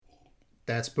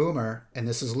That's Boomer, and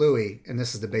this is Louie, and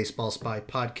this is the Baseball Spy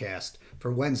podcast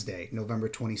for Wednesday, November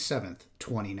 27th,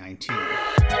 2019.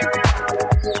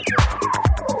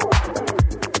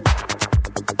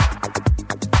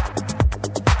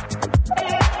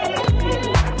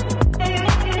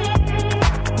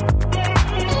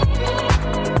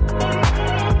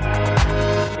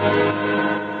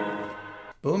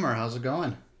 Boomer, how's it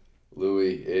going?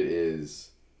 Louie,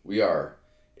 we are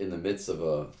in the midst of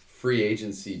a free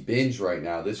agency binge right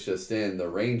now. This just in, the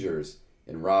Rangers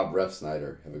and Rob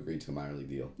Refsnyder have agreed to a minor league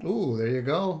deal. Ooh, there you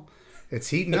go. It's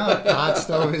heating up. The hot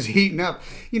stove is heating up.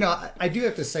 You know, I do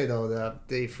have to say, though,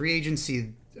 the free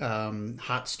agency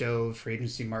hot stove, free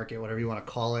agency market, whatever you want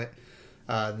to call it,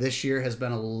 this year has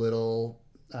been a little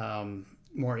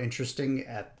more interesting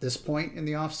at this point in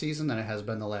the offseason than it has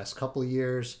been the last couple of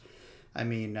years. I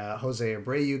mean, Jose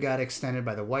Abreu got extended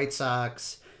by the White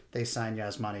Sox. They signed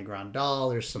Yasmani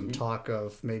Grandal. There's some talk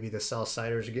of maybe the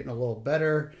Southsiders are getting a little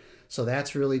better. So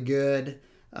that's really good.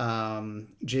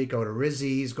 Jake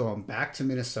Odorizzi's going back to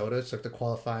Minnesota. Took the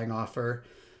qualifying offer.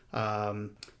 The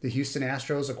Houston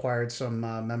Astros acquired some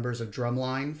members of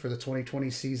Drumline for the 2020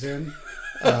 season.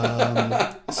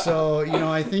 So, you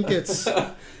know, I think it's...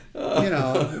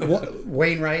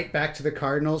 Wainwright back to the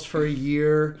Cardinals for a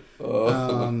year.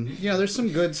 There's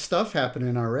some good stuff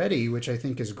happening already, which I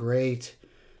think is great.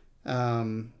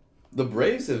 The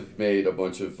Braves have made a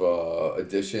bunch of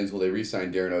additions. Well, they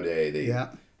re-signed Darren O'Day. They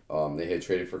had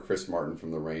traded for Chris Martin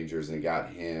from the Rangers and got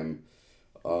him.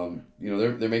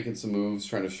 They're making some moves,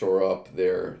 trying to shore up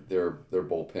their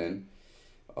bullpen.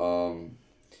 A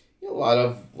lot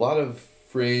of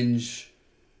fringe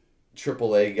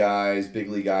AAA guys, big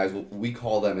league guys. We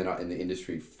call them in the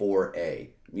industry 4A,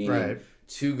 meaning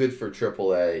too good for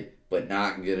AAA, but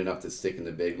not good enough to stick in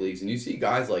the big leagues. And you see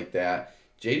guys like that.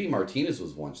 JD Martinez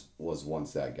was once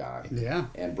that guy,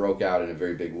 and broke out in a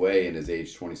very big way in his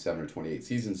age 27 or 28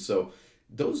 season. So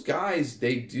those guys,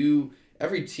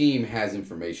 every team has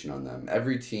information on them.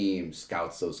 Every team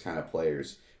scouts those kind of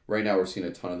players. Right now, we're seeing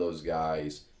a ton of those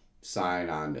guys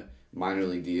sign on minor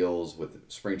league deals with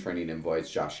spring training invites.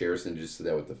 Josh Harrison just did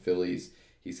that with the Phillies.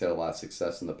 He's had a lot of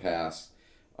success in the past.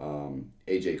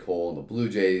 AJ Cole and the Blue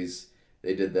Jays,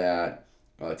 they did that.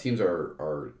 Teams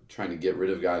are trying to get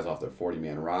rid of guys off their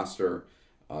 40-man roster.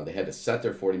 They had to set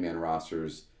their 40-man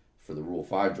rosters for the Rule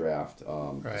 5 draft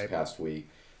this past week.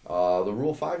 The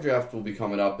Rule 5 draft will be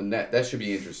coming up, and that should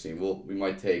be interesting. We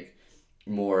might take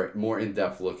more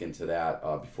in-depth look into that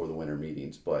before the winter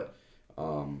meetings, but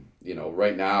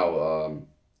right now,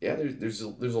 there's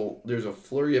a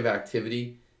flurry of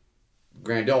activity.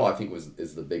 Grandal, I think,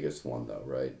 is the biggest one, though,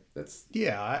 right?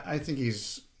 I think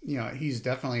he's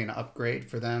definitely an upgrade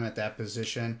for them at that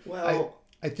position. Well,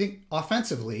 I think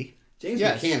offensively, James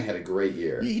McCann had a great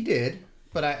year. He did,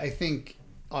 but I think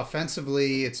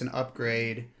offensively it's an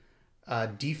upgrade.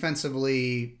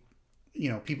 Defensively,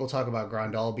 people talk about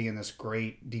Grandal being this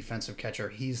great defensive catcher.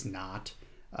 He's not.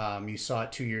 You saw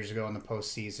it 2 years ago in the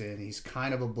postseason. He's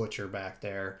kind of a butcher back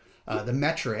there. The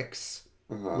metrics,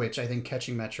 which I think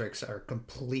catching metrics are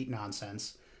complete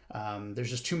nonsense. There's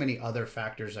just too many other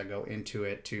factors that go into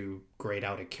it to grade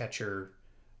out a catcher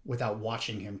without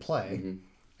watching him play. Mm-hmm.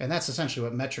 And that's essentially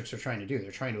what metrics are trying to do.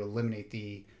 They're trying to eliminate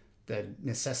the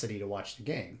necessity to watch the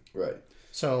game. Right.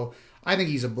 So I think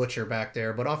he's a butcher back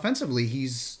there. But offensively,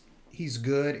 he's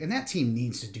good. And that team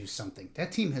needs to do something.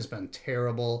 That team has been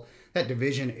terrible. That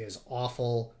division is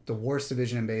awful. The worst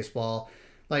division in baseball.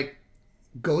 Like,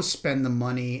 go spend the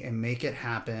money and make it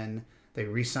happen. They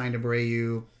re-signed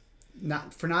Abreu.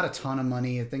 Not a ton of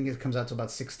money. I think it comes out to about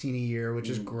 $16 a year, which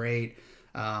is great.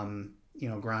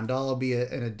 Grandal will be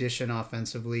an addition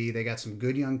offensively. They got some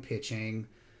good young pitching.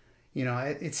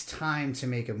 It's time to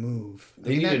make a move.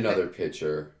 They need another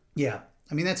pitcher. Yeah.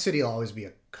 I mean, that city will always be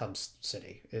a Cubs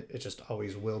city. It just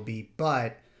always will be.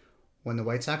 But when the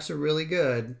White Sox are really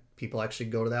good, people actually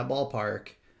go to that ballpark,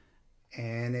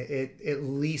 and it at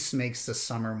least makes the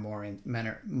summer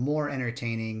more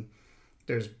entertaining.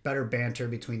 There's better banter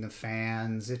between the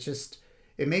fans.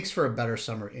 It makes for a better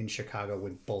summer in Chicago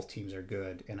when both teams are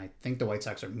good, and I think the White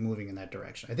Sox are moving in that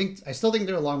direction. I still think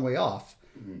they're a long way off,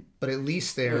 but at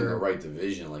least they're in the right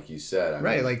division, like you said.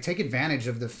 I mean, take advantage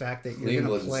of the fact that you're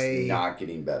going to play. Not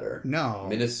getting better. No,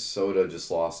 Minnesota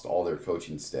just lost all their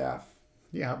coaching staff.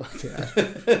 Yeah, how about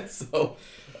that? So,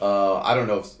 I don't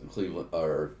know if Cleveland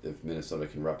or if Minnesota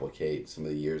can replicate some of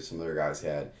the years some of their guys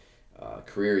had,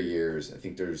 career years. I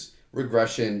think there's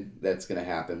regression that's going to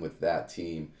happen with that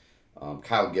team.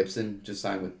 Kyle Gibson just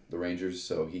signed with the Rangers,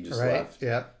 so he just left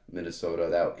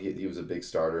Minnesota. He was a big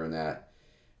starter in that,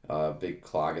 big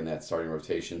clog in that starting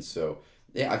rotation. So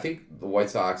Yeah, I think the White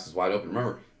Sox is wide open.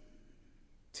 Remember,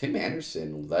 Tim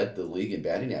Anderson led the league in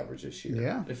batting average this year.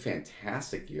 Yeah. A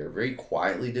fantastic year. Very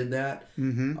quietly did that.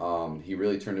 Mm-hmm. He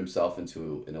really turned himself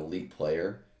into an elite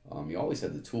player. He always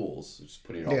had the tools, just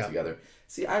putting it all together.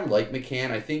 See, I like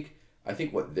McCann. I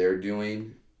think what they're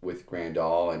doing with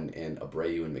Grandal and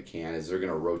Abreu and McCann is they're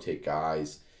going to rotate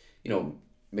guys. You know,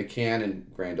 McCann and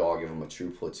Grandal give him a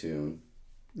true platoon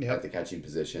at the catching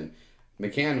position.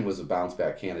 McCann was a bounce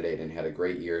back candidate and had a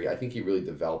great year. I think he really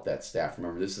developed that staff.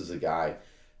 Remember, this is a guy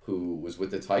who was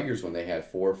with the Tigers when they had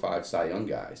 4 or 5 Cy Young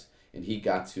guys, and he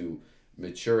got to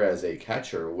mature as a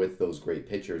catcher with those great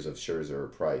pitchers of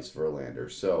Scherzer, Price, Verlander,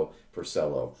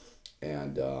 Porcello,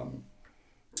 and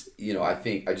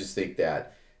I just think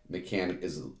that McCann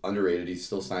is underrated. He's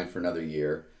still signed for another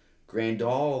year.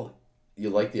 Grandal, you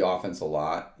like the offense a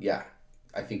lot. Yeah,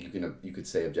 I think you could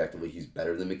say objectively he's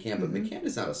better than McCann, but McCann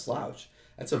is not a slouch.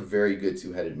 That's a very good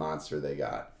two-headed monster they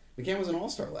got. McCann was an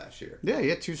all-star last year. Yeah, he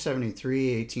had 273,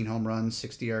 18 home runs,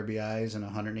 60 RBIs in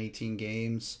 118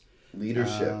 games.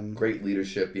 Leadership, great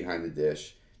leadership behind the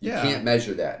dish. You can't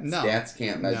measure that. No. Stats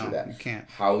can't measure that. You can't.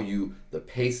 The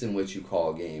pace in which you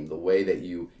call a game, the way that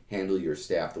you handle your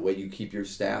staff, the way you keep your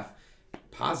staff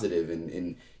positive,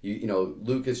 and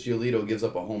Lucas Giolito gives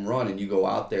up a home run, and you go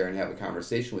out there and have a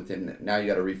conversation with him. Now you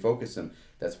got to refocus him.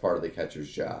 That's part of the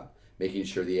catcher's job. Making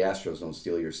sure the Astros don't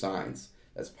steal your signs.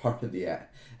 That's part of it.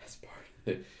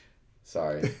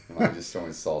 Sorry, am I just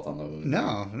throwing salt on the wound? No,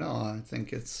 I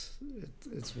think it's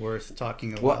worth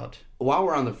talking about. While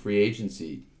we're on the free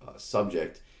agency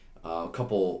subject, a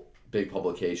couple big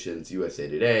publications, USA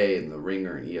Today and The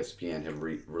Ringer and ESPN, have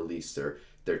released their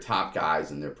top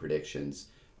guys and their predictions.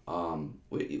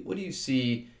 What do you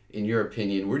see, in your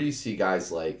opinion, where do you see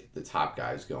guys like the top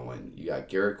guys going? You got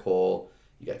Garrett Cole,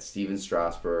 you got Steven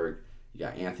Strasburg, you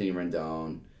got Anthony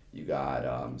Rendon, you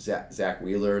got Zach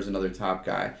Wheeler is another top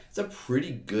guy. It's a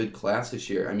pretty good class this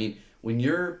year. I mean, when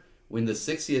the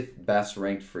 60th best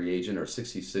ranked free agent or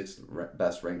 66th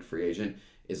best ranked free agent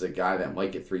is a guy that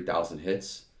might get 3,000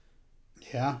 hits.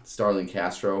 Yeah. Starlin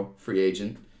Castro, free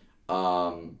agent.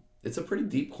 It's a pretty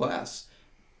deep class.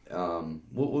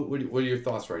 What are your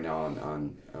thoughts right now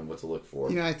on what to look for?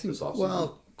 I think this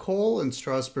offseason? Cole and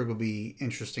Strasburg will be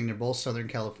interesting. They're both Southern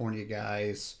California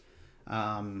guys.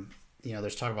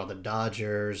 There's talk about the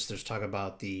Dodgers. There's talk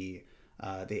about the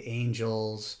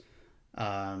Angels.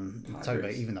 Talk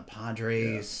about even the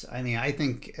Padres. Yeah. I mean, I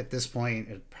think at this point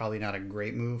it's probably not a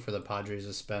great move for the Padres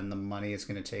to spend the money it's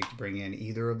going to take to bring in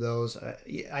either of those.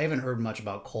 I haven't heard much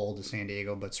about Cole to San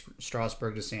Diego, but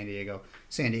Strasburg to San Diego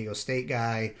State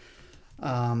guy.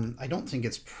 I don't think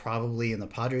it's probably in the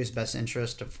Padres' best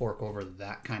interest to fork over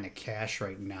that kind of cash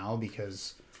right now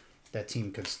because that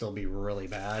team could still be really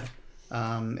bad.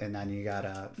 And then you got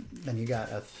a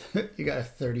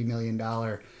 $30 million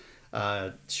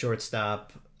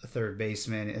shortstop, a third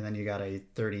baseman, and then you got a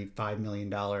 $35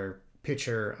 million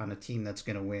pitcher on a team that's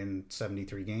going to win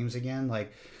 73 games again.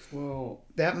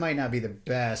 That might not be the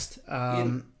best.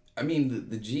 The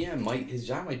GM his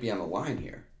job might be on the line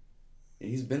here.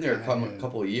 He's been there a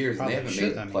couple of years and they haven't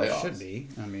made the playoffs. Should be.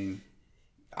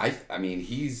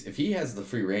 If he has the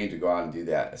free reign to go out and do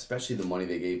that, especially the money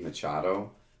they gave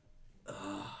Machado.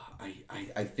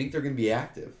 I think they're going to be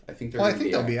active. I think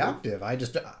they'll be active. I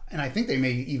think they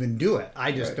may even do it.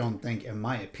 I just don't think, in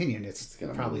my opinion, it's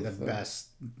probably the best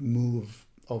move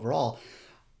overall.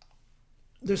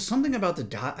 There's something about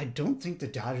I don't think the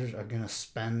Dodgers are going to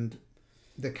spend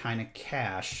the kind of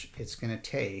cash it's going to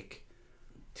take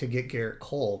to get Garrett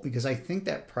Cole because I think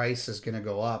that price is going to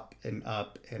go up and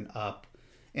up and up,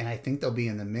 and I think they'll be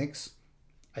in the mix.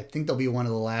 I think they'll be one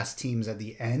of the last teams at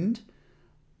the end.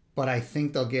 But I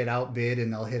think they'll get outbid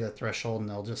and they'll hit a threshold and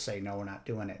they'll just say, no, we're not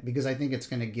doing it. Because I think it's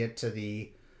going to get to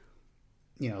the,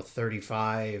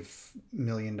 $35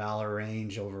 million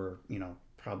range over,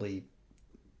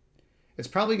 it's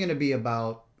probably going to be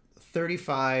about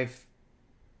 $35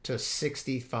 to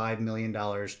 $65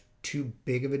 million too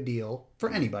big of a deal for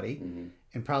anybody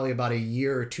and probably about a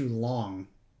year or two long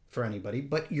for anybody.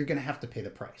 But you're going to have to pay the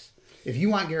price. If you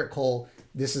want Garrett Cole,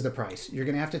 this is the price. You're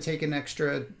going to have to take an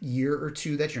extra year or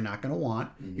two that you're not going to want,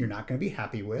 you're not going to be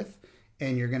happy with,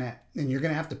 and you're going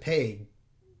to have to pay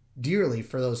dearly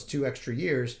for those 2 extra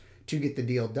years to get the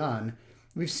deal done.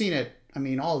 We've seen it. I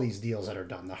mean, all these deals that are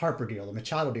done, the Harper deal, the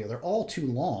Machado deal, they're all too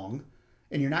long,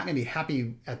 and you're not going to be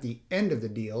happy at the end of the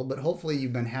deal, but hopefully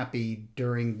you've been happy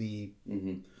during the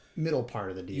middle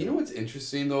part of the deal. You know what's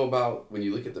interesting, though, about when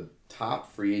you look at the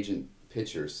top free agent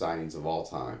pitcher signings of all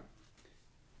time?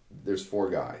 There's 4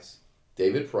 guys.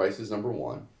 David Price is number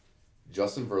 1.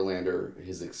 Justin Verlander,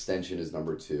 his extension is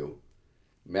number 2.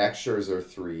 Max Scherzer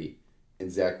 3,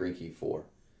 and Zach Greinke 4.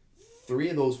 3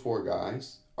 of those 4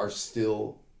 guys are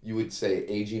still, you would say,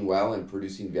 aging well and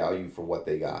producing value for what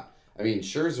they got. I mean,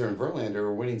 Scherzer and Verlander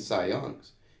are winning Cy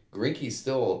Youngs. Greinke's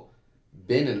still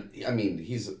been I think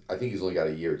he's only got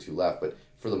a year or 2 left, but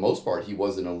for the most part, he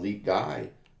was an elite guy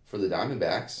for the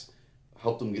Diamondbacks,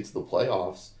 helped them get to the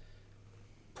playoffs.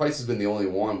 Price has been the only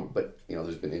one, but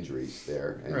there's been injuries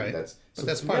there, and right.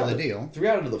 That's part of the deal. 3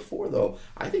 out of the 4, though,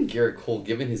 I think Garrett Cole,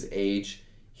 given his age,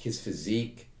 his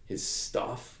physique, his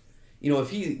stuff, if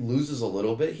he loses a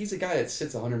little bit, he's a guy that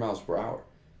sits 100 miles per hour.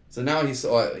 So now he's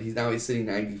sitting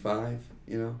 95.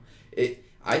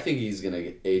 I think he's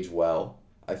gonna age well.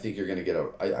 I think you're gonna get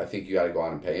I think you got to go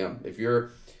out and pay him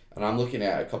and I'm looking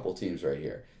at a couple teams right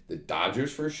here. The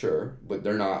Dodgers for sure, but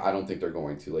they're not. I don't think they're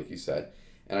going to, like you said.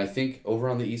 And I think over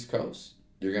on the East Coast,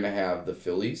 you're gonna have the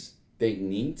Phillies. They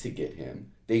need to get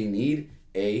him. They need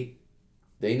a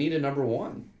number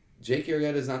 1. Jake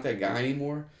Arrieta is not that guy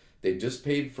anymore. They just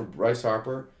paid for Bryce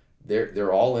Harper.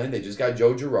 They're all in. They just got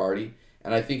Joe Girardi.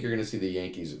 And I think you're going to see the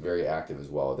Yankees very active as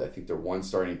well. I think they're one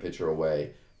starting pitcher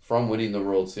away from winning the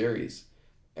World Series.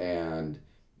 And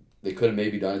they could have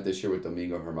maybe done it this year with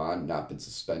Domingo Germán not been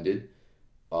suspended.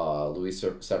 Luis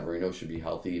Severino should be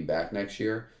healthy and back next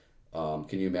year.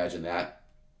 Can you imagine that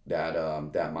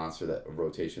monster, that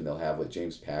rotation they'll have with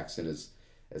James Paxton as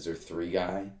their 3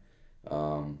 guy,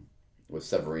 with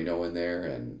Severino in there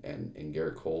and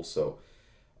Garrett Cole. So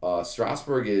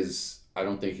Strasburg I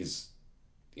don't think he's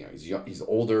young, he's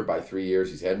older by 3 years.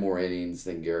 He's had more innings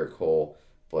than Garrett Cole,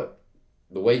 but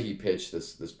the way he pitched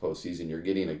this postseason, you're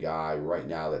getting a guy right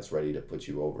now that's ready to put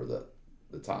you over the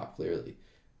top clearly.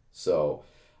 So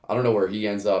I don't know where he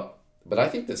ends up, but I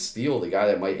think the guy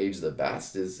that might age the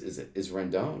best is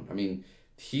Rendon. I mean,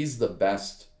 he's the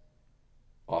best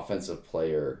offensive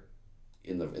player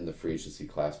in the free agency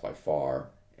class by far,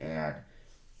 and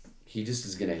he just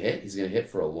is going to hit. He's going to hit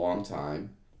for a long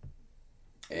time,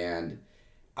 and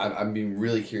I'm being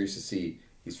really curious to see.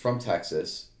 He's from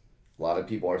Texas. A lot of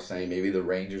people are saying maybe the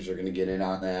Rangers are going to get in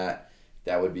on that.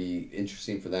 That would be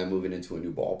interesting for them moving into a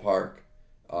new ballpark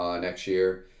next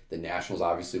year. The Nationals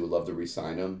obviously would love to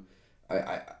re-sign him.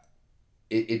 That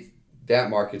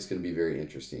market's going to be very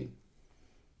interesting.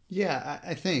 Yeah,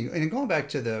 I think, and going back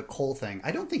to the Cole thing,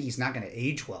 I don't think he's not going to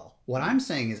age well. What I'm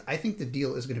saying is I think the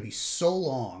deal is going to be so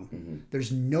long,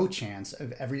 there's no chance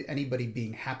of anybody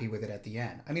being happy with it at the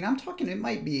end. I mean, I'm talking it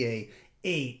might be a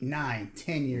 8, 9,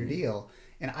 10-year deal,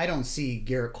 and I don't see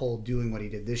Garrett Cole doing what he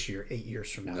did this year 8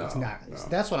 years from now. No, it's not. no.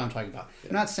 That's what I'm talking about. Yeah.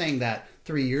 I'm not saying that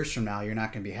 3 years from now you're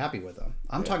not going to be happy with him.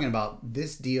 I'm talking about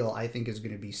this deal I think is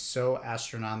going to be so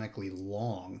astronomically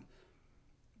long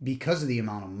because of the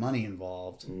amount of money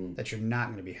involved that you're not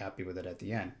going to be happy with it at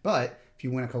the end. But if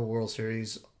you win a couple World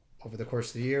Series over the course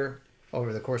of the year,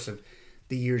 over the course of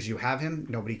the years you have him,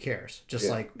 nobody cares. Just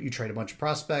like you trade a bunch of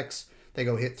prospects, they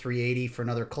go hit 380 for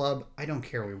another club. I don't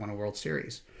care. We won a World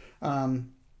Series.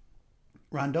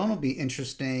 Rondon will be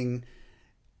interesting.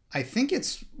 I think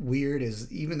it's weird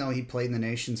is even though he played in the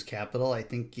nation's capital, I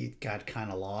think he got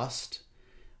kind of lost.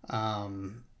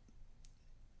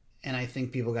 And I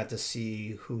think people got to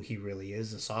see who he really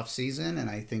is this offseason,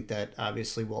 and I think that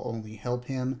obviously will only help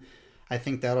him. I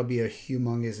think that'll be a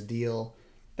humongous deal.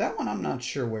 That one, I'm not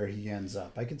sure where he ends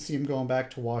up. I could see him going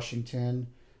back to Washington.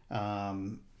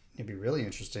 It'd be really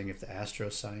interesting if the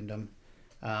Astros signed him.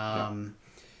 I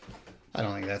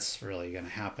don't think that's really going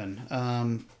to happen.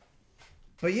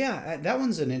 But yeah, that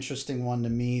one's an interesting one to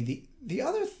me. The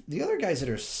other guys that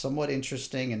are somewhat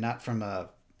interesting and not from a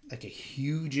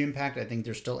huge impact. I think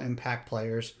they're still impact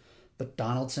players, but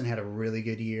Donaldson had a really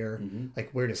good year.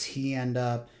 Like, where does he end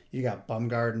up? You got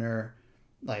Bumgarner,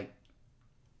 like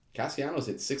Castellanos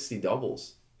hit 60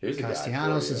 doubles. Here's a guy.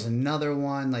 Castellanos is another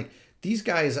one. Like, these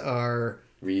guys are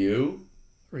Ryu.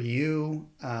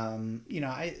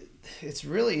 It's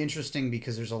really interesting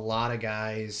because there's a lot of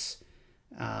guys.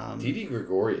 Didi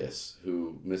Gregorius,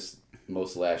 who missed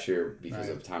most of last year because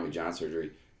of Tommy John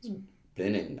surgery, has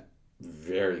been in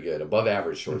very good, above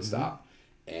average shortstop,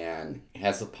 and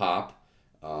has the pop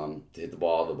to hit the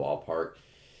ball at the ballpark.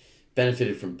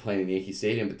 Benefited from playing in Yankee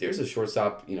Stadium, but there's a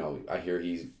shortstop. I hear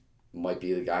he might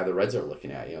be the guy the Reds are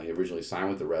looking at. He originally signed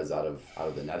with the Reds out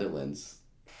of the Netherlands,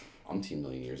 umpteen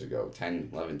million years ago, 10,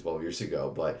 11, 12 years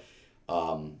ago. But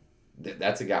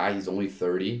that's a guy. He's only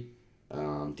 30.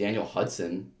 Daniel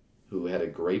Hudson, who had a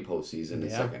great postseason in the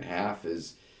second half,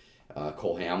 is.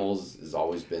 Cole Hamels has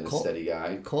always been a steady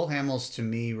guy. Cole Hamels, to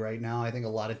me, right now, I think a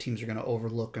lot of teams are going to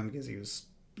overlook him because he was,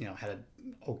 had an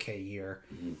okay year.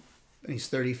 And he's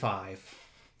 35.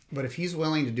 But if he's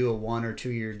willing to do a 1 or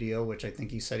 2 year deal, which I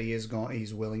think he said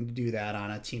he's willing to do that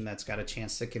on a team that's got a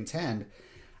chance to contend.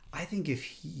 I think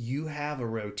if you have a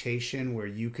rotation where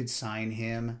you could sign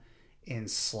him and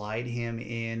slide him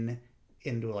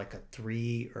into like a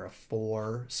 3 or a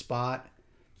 4 spot,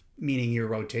 meaning your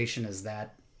rotation is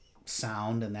that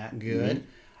sound and that good, mm-hmm.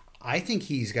 I think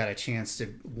he's got a chance to,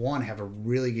 one, have a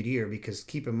really good year, because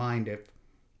keep in mind, if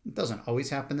it doesn't always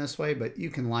happen this way, but you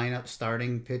can line up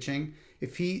starting pitching.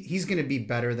 If he's going to be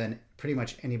better than pretty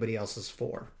much anybody else's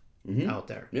 4 mm-hmm. out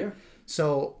there. Yeah.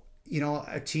 So,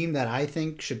 a team that I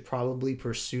think should probably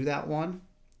pursue that one,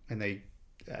 and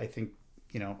I think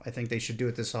they should do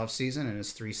it this offseason, and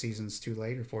it's 3 seasons too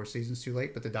late or 4 seasons too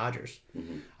late, but the Dodgers.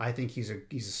 Mm-hmm. I think he's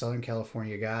a Southern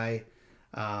California guy.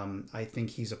 I think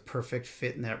he's a perfect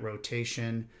fit in that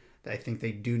rotation. I think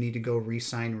they do need to go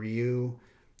re-sign Ryu.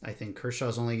 I think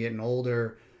Kershaw's only getting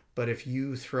older, but if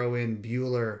you throw in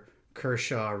Buehler,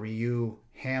 Kershaw, Ryu,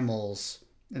 Hamels,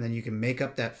 and then you can make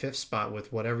up that 5th spot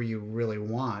with whatever you really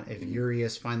want. If mm-hmm.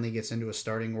 Urias finally gets into a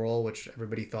starting role, which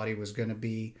everybody thought he was going to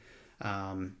be,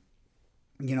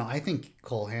 I think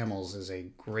Cole Hamels is a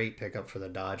great pickup for the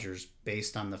Dodgers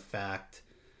based on the fact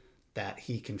that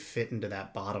he can fit into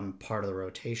that bottom part of the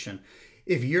rotation.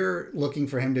 If you're looking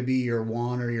for him to be your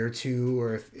 1 or your 2,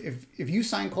 or if you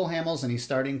sign Cole Hamels and he's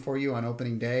starting for you on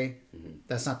opening day, mm-hmm.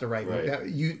 that's not the right move.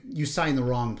 You sign the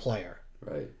wrong player.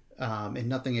 Right. And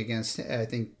nothing against. I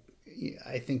think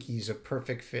he's a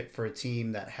perfect fit for a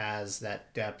team that has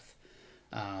that depth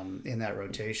in that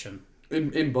rotation.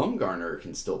 And Bumgarner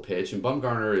can still pitch, and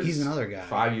Bumgarner is, he's another guy,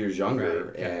 5 years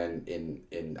younger, right, yeah.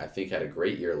 and I think had a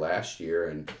great year last year,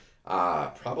 and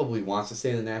probably wants to stay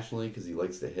in the National League because he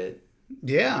likes to hit.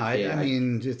 Yeah, I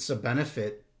mean, it's a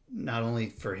benefit not only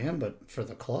for him but for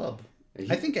the club.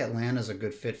 I think Atlanta's a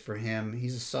good fit for him.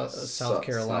 He's a South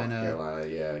Carolina.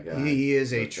 Guy. He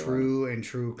is a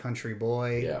true country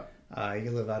boy. Yeah.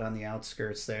 You live out on the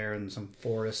outskirts there in some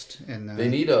forest. And they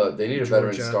need a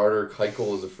veteran starter.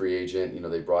 Keuchel is a free agent.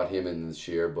 They brought him in this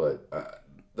year, but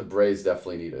the Braves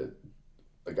definitely need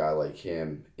a guy like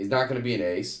him. He's not going to be an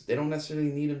ace. They don't necessarily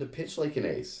need him to pitch like an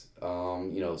ace.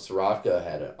 Soroka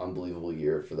had an unbelievable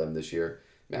year for them this year.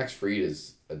 Max Fried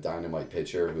is a dynamite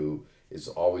pitcher who has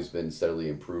always been steadily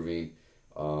improving.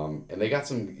 And they got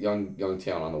some young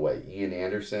talent on the way. Ian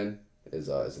Anderson is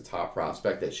a top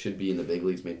prospect that should be in the big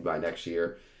leagues maybe by next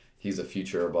year. He's a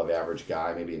future above average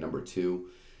guy, maybe a number 2.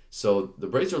 So the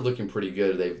Braves are looking pretty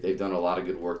good. They've done a lot of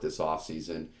good work this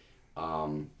offseason.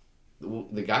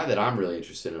 The guy that I'm really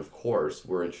interested in, of course,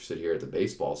 we're interested here at the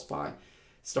Baseball Spy.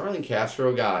 Starlin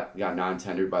Castro got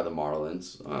non-tendered by the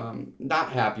Marlins.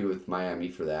 Not happy with Miami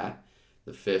for that.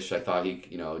 The Fish, I thought he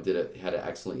had an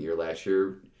excellent year last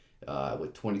year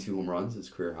with 22 home runs, his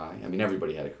career high. I mean,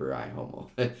 everybody had a career high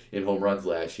in home runs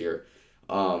last year.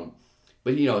 But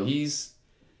he's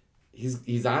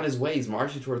on his way. He's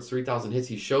marching towards 3,000 hits.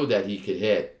 He showed that he could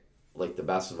hit like the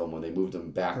best of them when they moved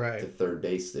him back to third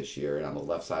base this year and on the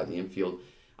left side of the infield.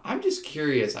 I'm just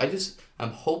curious.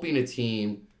 I'm hoping a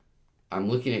team. I'm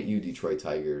looking at you, Detroit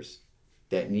Tigers,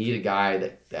 that need a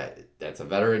guy that's a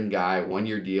veteran guy,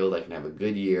 1-year deal that can have a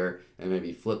good year and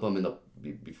maybe flip him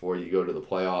before you go to the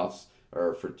playoffs,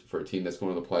 or for a team that's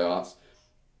going to the playoffs.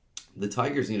 The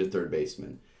Tigers need a third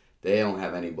baseman. They don't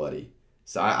have anybody.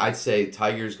 So I'd say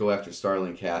Tigers go after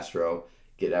Starlin Castro,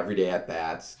 get everyday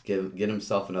at-bats, get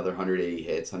himself another 180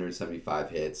 hits, 175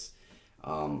 hits.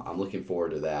 I'm looking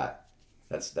forward to that.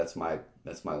 That's my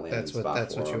landing spot.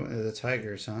 That's what you want, the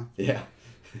Tigers, huh? Yeah.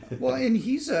 Well, and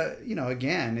he's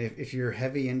again, if you're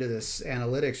heavy into this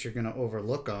analytics, you're going to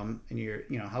overlook him,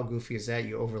 and how goofy is that?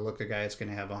 You overlook a guy that's going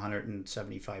to have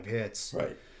 175 hits.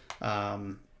 Right.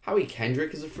 Howie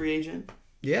Kendrick is a free agent.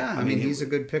 Yeah, I mean he's a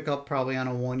good pickup, probably on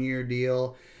a 1-year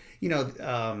deal.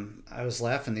 I was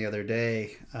laughing the other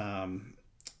day. I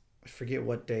forget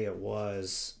what day it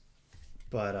was,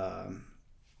 but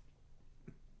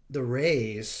the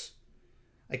Rays,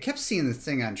 I kept seeing the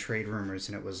thing on trade rumors,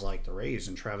 and it was like the Rays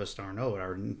and Travis d'Arnaud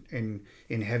are in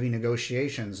heavy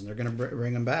negotiations, and they're going to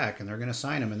bring him back, and they're going to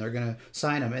sign him, and they're going to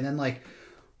sign him. And then like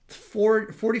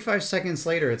 45 seconds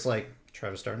later, it's like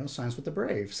Travis d'Arnaud signs with the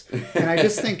Braves. And I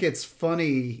just think it's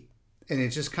funny, and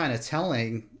it's just kind of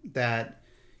telling that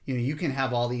you can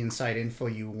have all the inside info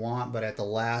you want, but at the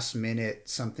last minute,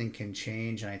 something can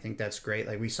change, and I think that's great.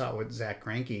 Like we saw it with Zach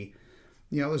Greinke.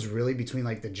 It was really between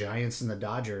like the Giants and the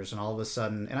Dodgers, and all of a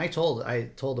sudden, and I told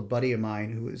a buddy of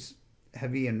mine who was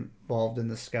heavy involved in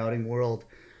the scouting world,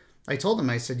 I told him,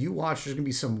 I said, you watch, there's going to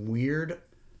be some weird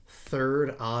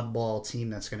third oddball team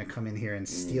that's going to come in here and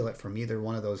steal it from either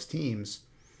one of those teams.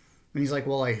 And he's like,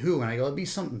 well, like who? And I go, it'd be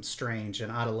something strange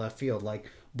and out of left field. Like,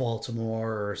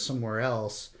 Baltimore or somewhere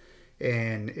else.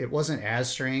 And it wasn't as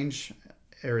strange.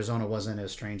 Arizona wasn't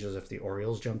as strange as if the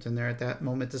Orioles jumped in there at that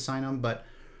moment to sign him, but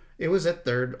it was a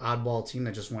third oddball team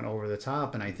that just went over the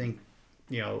top. And I think,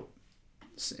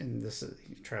 and this is,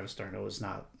 Travis d'Arnaud is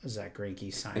not a Zach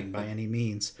Greinke signing by any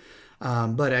means,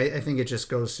 but I think it just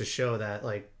goes to show that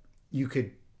like you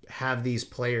could have these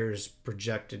players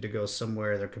projected to go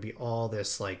somewhere. There could be all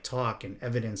this like talk and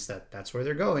evidence that that's where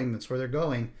they're going. That's where they're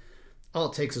going. All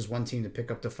it takes is one team to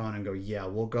pick up the phone and go, yeah,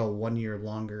 we'll go 1 year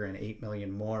longer and $8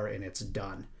 million more, and it's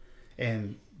done.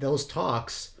 And those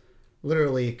talks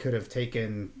literally could have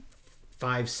taken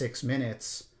 5-6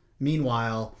 minutes.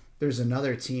 Meanwhile, there's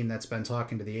another team that's been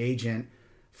talking to the agent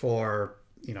for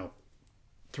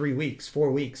 3 weeks,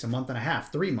 4 weeks, a month and a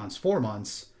half, 3 months, 4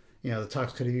 months. The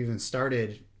talks could have even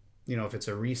started. If it's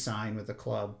a re-sign with the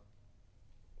club,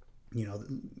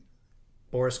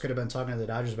 Boris could have been talking to the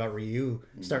Dodgers about Ryu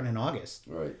starting in August.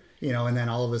 Right. And then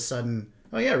all of a sudden,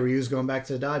 oh yeah, Ryu's going back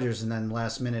to the Dodgers, and then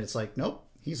last minute it's like, nope,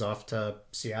 he's off to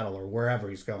Seattle or wherever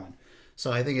he's going.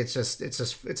 So I think it's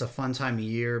a fun time of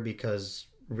year because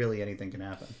really anything can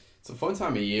happen. It's a fun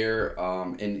time of year,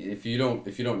 and if you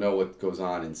don't know what goes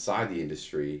on inside the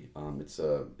industry, it's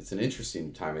an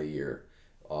interesting time of year,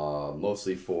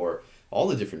 mostly for all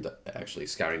the different actually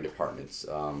scouting departments.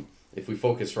 If we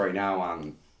focus right now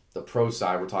on the pro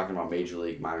side, we're talking about major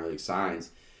league, minor league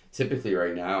signs. Typically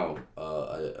right now,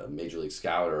 a major league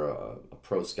scout or a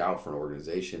pro scout for an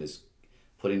organization is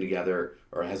putting together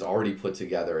or has already put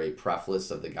together a pref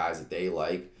list of the guys that they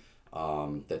like,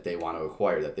 that they want to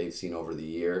acquire, that they've seen over the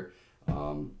year.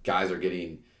 Guys are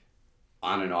getting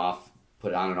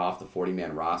put on and off the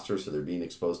 40-man roster, so they're being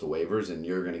exposed to waivers, and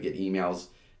you're going to get emails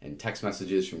and text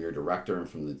messages from your director and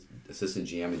from the assistant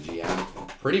GM and GM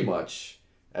pretty much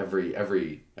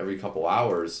every couple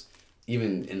hours,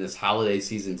 even in this holiday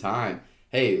season time.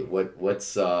 Hey, what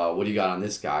do you got on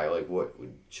this guy? Like, what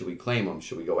should we claim him?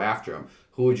 Should we go after him?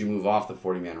 Who would you move off the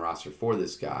 40-man roster for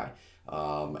this guy?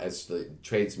 As the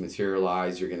trades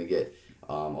materialize, you're going to get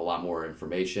a lot more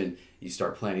information. You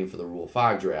start planning for the Rule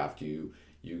 5 draft. You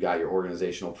got your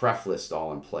organizational pref list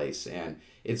all in place, and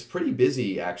it's pretty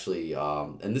busy actually.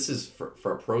 And this is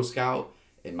for a pro scout.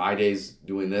 In my days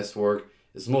doing this work,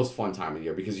 it's the most fun time of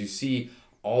year because you see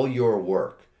all your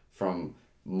work from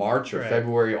March or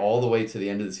February all the way to the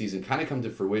end of the season kind of come to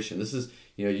fruition. This is,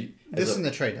 this is the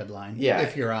trade deadline. Yeah.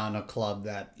 If you're on a club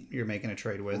that you're making a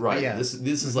trade with. Right. Yeah. This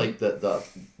is like the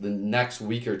next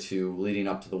week or two leading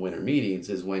up to the winter meetings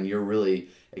is when you're really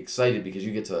excited because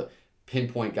you get to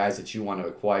pinpoint guys that you want to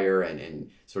acquire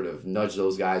and sort of nudge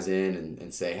those guys in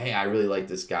and say, hey, I really like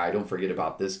this guy. Don't forget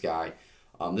about this guy.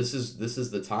 This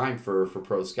is the time for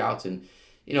pro scouts, and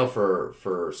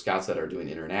for scouts that are doing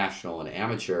international and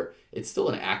amateur, it's still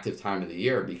an active time of the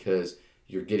year because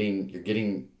you're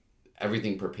getting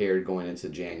everything prepared going into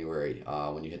January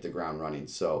when you hit the ground running.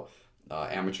 So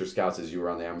amateur scouts, as you were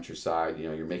on the amateur side,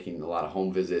 you're making a lot of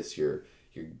home visits. You're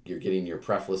getting your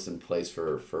pref list in place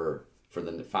for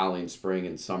the following spring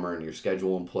and summer, and your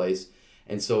schedule in place.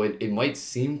 And so it might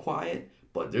seem quiet,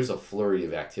 but there's a flurry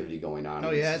of activity going on.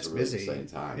 Oh yeah, it's a really busy. Exciting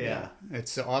time. Yeah,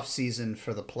 it's the off season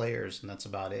for the players, and that's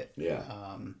about it. Yeah.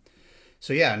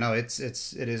 So yeah, no, it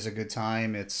is a good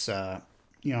time. It's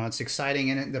it's exciting,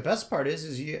 and the best part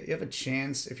is you have a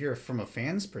chance if you're from a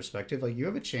fan's perspective, like you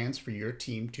have a chance for your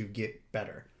team to get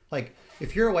better. Like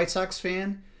if you're a White Sox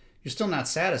fan, you're still not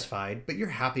satisfied, but you're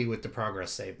happy with the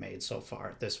progress they've made so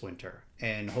far this winter,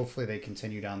 and hopefully they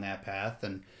continue down that path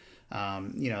and.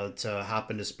 To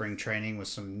hop into spring training with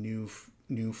some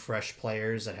new fresh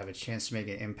players that have a chance to make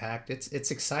an impact.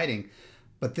 It's exciting,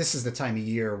 but this is the time of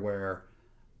year where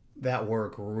that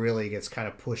work really gets kind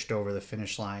of pushed over the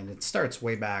finish line. It starts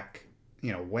way back,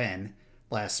 when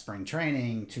last spring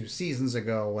training, 2 seasons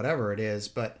ago, whatever it is.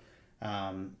 But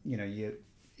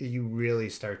you really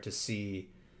start to see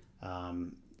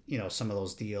some of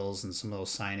those deals and some of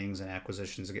those signings and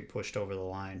acquisitions get pushed over the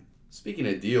line. Speaking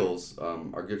of deals,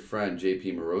 our good friend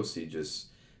JP Morosi just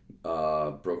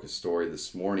broke a story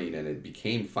this morning, and it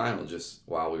became final just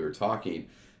while we were talking.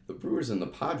 The Brewers and the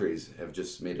Padres have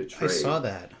just made a trade. I saw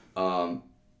that. And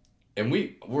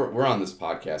we're on this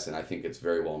podcast, and I think it's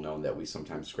very well known that we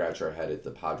sometimes scratch our head at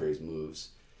the Padres' moves.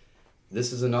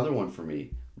 This is another one for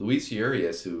me. Luis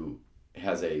Urias, who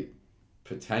has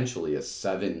potentially a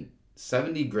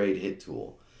 70 grade hit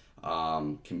tool.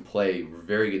 Can play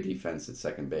very good defense at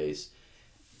second base.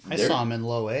 I saw him in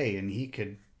low A, and he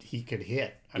could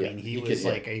hit. I mean, he was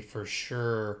like a for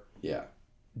sure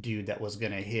dude that was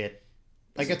going to hit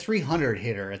like a 300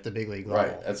 hitter at the big league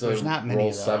level. Right. That's There's not many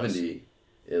of those. 70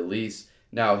 at least.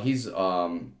 Now he's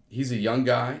a young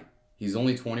guy. He's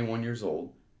only 21 years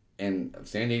old, and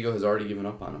San Diego has already given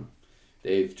up on him.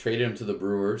 They've traded him to the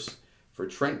Brewers for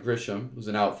Trent Grisham, who's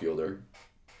an outfielder.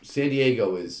 San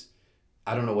Diego is,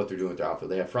 I don't know what they're doing with their outfield.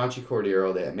 They have Franchi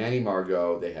Cordero, they have Manny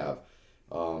Margot, they have,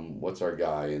 what's our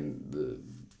guy, and the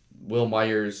Will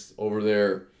Myers over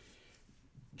there.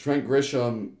 Trent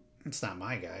Grisham. It's not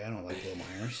my guy. I don't like Will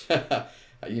Myers.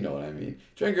 You know what I mean.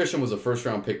 Trent Grisham was a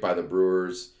first-round pick by the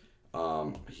Brewers.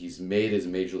 He's made his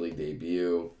major league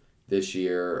debut this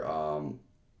year.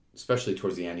 Especially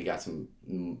towards the end, he got some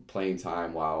playing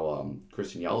time while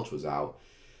Christian Yelich was out.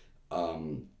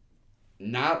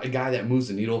 Not a guy that moves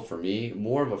the needle for me.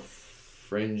 More of a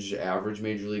fringe average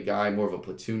major league guy, more of a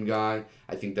platoon guy.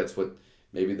 I think that's what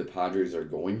maybe the Padres are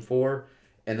going for.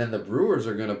 And then the Brewers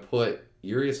are going to put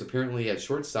Urias apparently at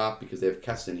shortstop because they have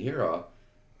Keston Hiura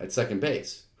at second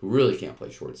base, who really can't play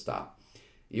shortstop.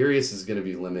 Urias is going to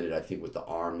be limited, I think, with the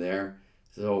arm there.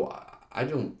 So I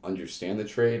don't understand the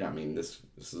trade. I mean, this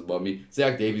is above me.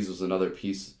 Zach Davies was another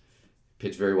piece,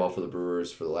 pitched very well for the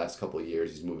Brewers for the last couple of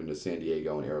years. He's moving to San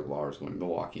Diego, and Eric Lauer is going to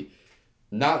Milwaukee.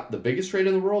 Not the biggest trade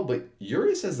in the world, but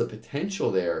Urias has the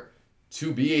potential there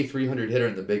to be a 300 hitter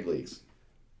in the big leagues.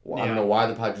 Well, yeah. I don't know why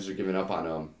the Padres are giving up on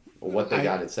him or what they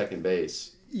got at second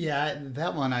base. Yeah,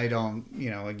 that one I don't,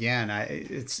 again,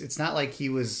 it's not like he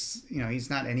was, he's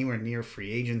not anywhere near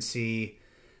free agency.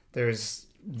 There's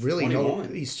really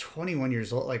he's 21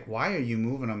 years old. Like, why are you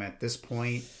moving him at this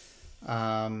point?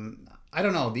 I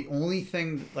don't know. The only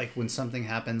thing, like, when something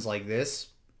happens like this,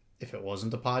 if it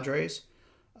wasn't the Padres,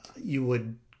 you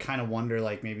would kind of wonder,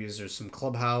 like, maybe is there some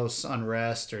clubhouse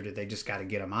unrest or did they just got to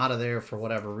get him out of there for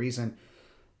whatever reason?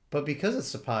 But because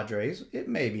it's the Padres, it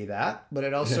may be that, but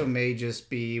it also may just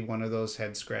be one of those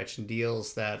head-scratching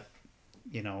deals that,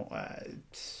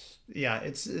 it's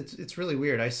really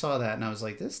weird. I saw that and I was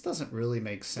like, this doesn't really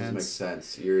make sense. Doesn't make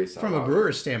sense. Urias from a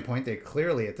Brewers standpoint, they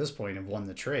clearly at this point have won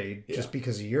the trade just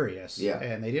because of Urias. Yeah.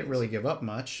 And they didn't really give up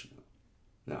much.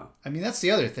 No. I mean, that's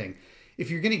the other thing.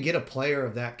 If you're going to get a player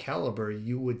of that caliber,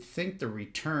 you would think the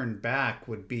return back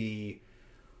would be...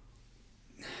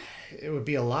 It would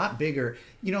be a lot bigger.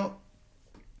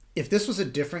 If this was a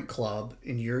different club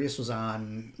and Urias was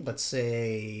on, let's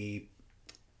say,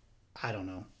 I don't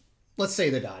know, let's say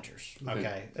the Dodgers.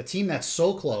 Okay. A team that's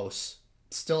so close,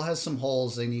 still has some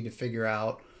holes they need to figure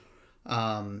out,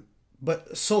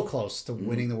 but so close to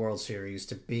winning the World Series,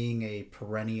 to being a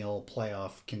perennial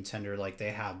playoff contender like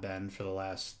they have been for the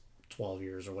last 12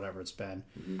 years or whatever it's been.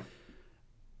 Mm-hmm.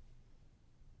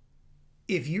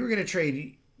 If you were going to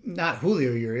trade... not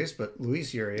Julio Urias, but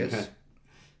Luis Urias.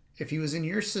 If he was in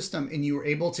your system and you were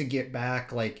able to get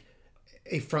back like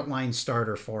a frontline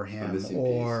starter for him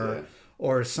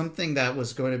or something that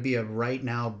was going to be a right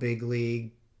now big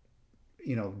league,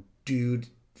 dude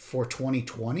for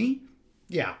 2020,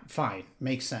 yeah, fine.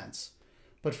 Makes sense.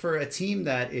 But for a team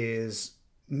that is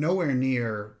nowhere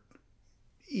near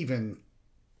even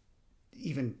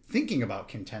thinking about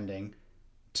contending,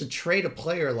 to trade a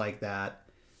player like that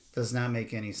does not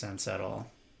make any sense at all.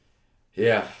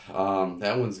 Yeah,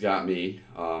 that one's got me.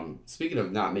 Speaking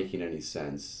of not making any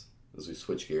sense, as we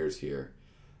switch gears here,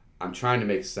 I'm trying to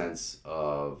make sense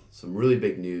of some really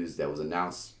big news that was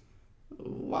announced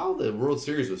while the World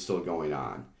Series was still going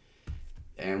on.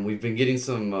 And we've been getting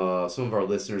some of our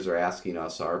listeners are asking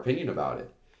us our opinion about it.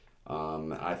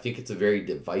 I think it's a very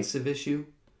divisive issue.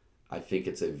 I think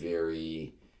it's a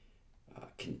very...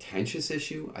 contentious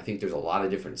issue. I think there's a lot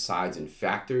of different sides and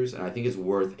factors, and I think it's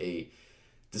worth a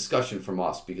discussion from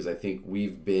us because I think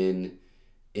we've been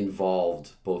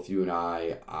involved, both you and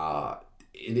I,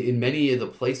 in many of the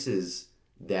places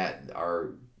that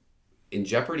are in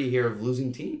jeopardy here of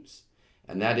losing teams.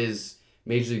 And that is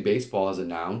Major League Baseball has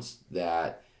announced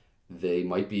that they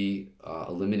might be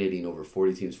eliminating over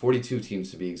 40 teams, 42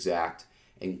 teams to be exact,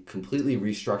 and completely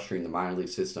restructuring the minor league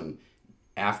system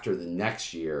after the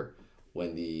next year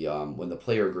when the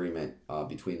player agreement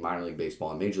between minor league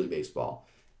baseball and Major League Baseball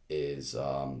is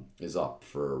up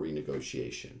for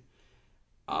renegotiation.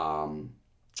 I'm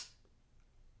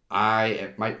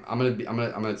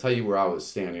gonna tell you where I was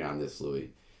standing on this,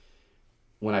 Louis.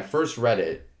 When I first read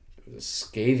it, it was a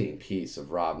scathing piece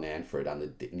of Rob Manfred on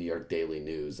the New York Daily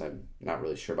News. I'm not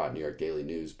really sure about New York Daily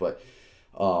News, but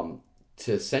to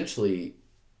essentially.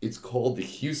 It's called the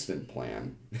Houston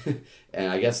Plan.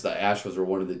 And I guess the Astros were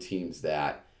one of the teams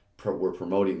that were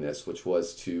promoting this, which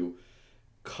was to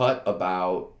cut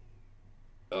about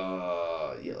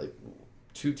like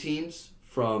 2 teams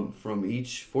from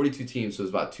each, 42 teams. So it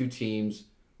was about 2 teams,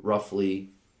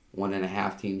 roughly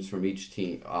 1.5 teams from each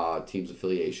team's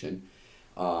affiliation.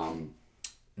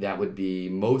 That would be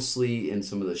mostly in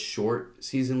some of the short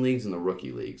season leagues and the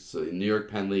rookie leagues. So the New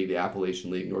York Penn League, the Appalachian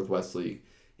League, Northwest League,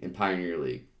 and Pioneer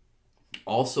League.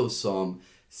 Also some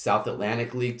South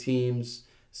Atlantic League teams,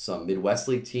 some Midwest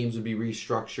League teams would be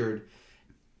restructured.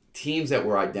 Teams that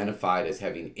were identified as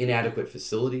having inadequate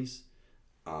facilities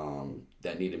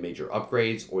that needed major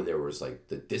upgrades, or there was like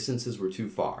the distances were too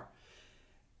far.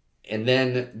 And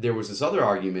then there was this other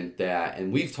argument that,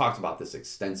 and we've talked about this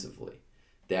extensively,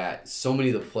 that so many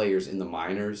of the players in the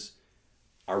minors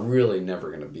are really never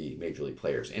going to be major league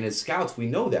players. And as scouts, we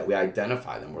know that. We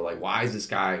identify them. We're like, why is this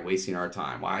guy wasting our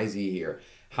time? Why is he here?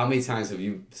 How many times have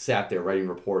you sat there writing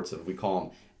reports of, we call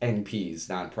them NPs,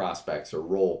 non-prospects,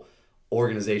 or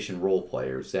organization role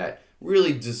players that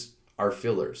really just are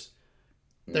fillers.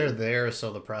 They're there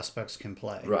so the prospects can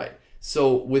play. Right.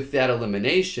 So with that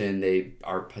elimination, they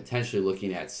are potentially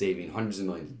looking at saving hundreds of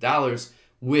millions of dollars,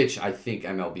 which I think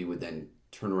MLB would then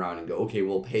turn around and go, okay,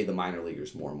 we'll pay the minor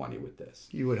leaguers more money with this.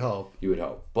 You would hope.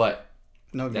 But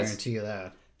no guarantee of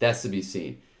that. That's to be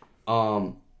seen.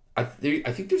 I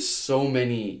think there's so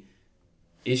many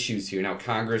issues here. Now,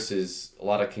 Congress is, a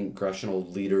lot of congressional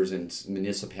leaders and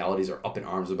municipalities are up in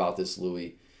arms about this,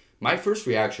 Louis. My first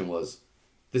reaction was,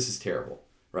 this is terrible,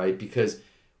 right? Because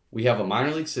we have a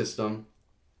minor league system.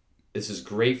 This is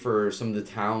great for some of the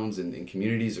towns and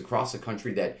communities across the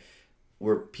country that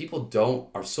where people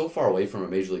are so far away from a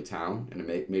major league town and a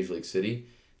major league city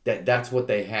that's what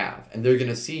they have. And they're going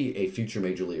to see a future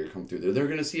major leaguer come through there. They're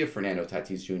going to see a Fernando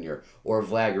Tatis Jr. or a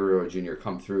Vlad Guerrero Jr.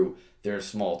 come through their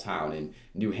small town in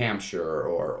New Hampshire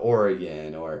or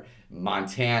Oregon or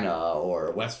Montana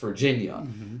or West Virginia.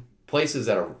 Mm-hmm. Places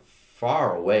that are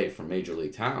far away from major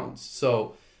league towns.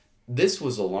 So this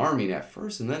was alarming at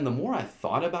first. And then the more I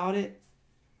thought about it,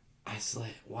 I was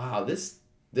like, wow, this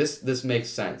makes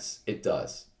sense. It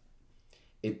does.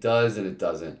 It does and it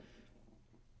doesn't.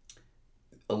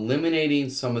 Eliminating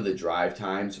some of the drive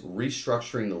times,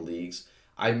 restructuring the leagues.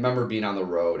 I remember being on the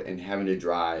road and having to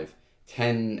drive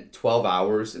 10, 12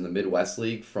 hours in the Midwest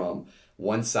League from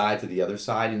one side to the other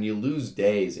side, and you lose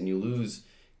days, and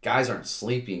guys aren't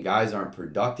sleeping, guys aren't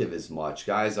productive as much,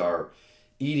 guys are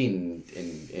eating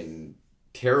in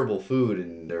terrible food,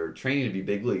 and they're training to be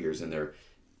big leaguers, and they're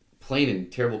playing in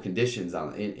terrible conditions.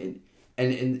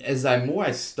 And as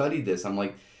I studied this, I'm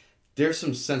like, there's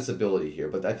some sensibility here,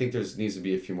 but I think needs to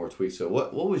be a few more tweaks. So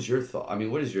what was your thought? I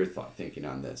mean, what is your thinking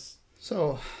on this?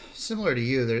 So similar to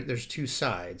you, there's two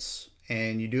sides,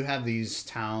 and you do have these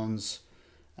towns.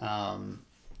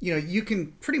 You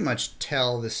can pretty much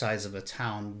tell the size of a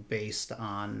town based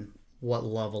on what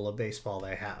level of baseball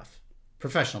they have,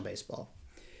 professional baseball.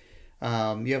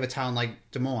 You have a town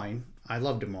like Des Moines. I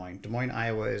love Des Moines. Des Moines,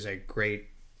 Iowa is a great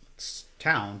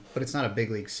town, but it's not a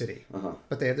big league city. Uh-huh.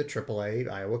 But they have the AAA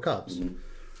Iowa Cubs. Mm-hmm.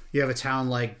 You have a town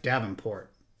like Davenport.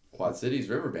 Quad Cities,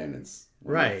 River Bandits.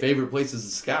 Right. My favorite places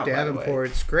to scout.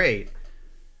 Davenport's great.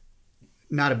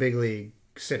 Not a big league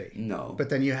city. No. But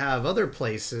then you have other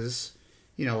places,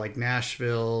 like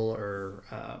Nashville or,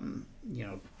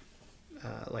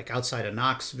 like outside of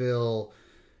Knoxville.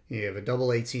 You have a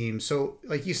AA team. So,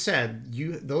 like you said,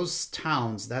 those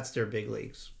towns, that's their big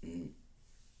leagues. Mm-hmm.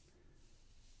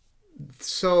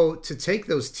 So to take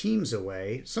those teams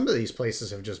away, some of these places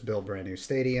have just built brand new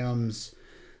stadiums.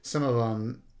 Some of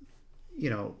them,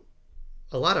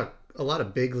 a lot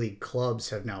of big league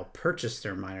clubs have now purchased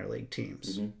their minor league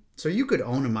teams. Mm-hmm. So you could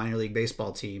own a minor league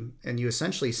baseball team, and you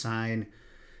essentially sign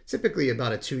typically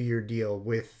about a 2-year deal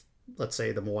with, let's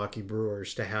say, the Milwaukee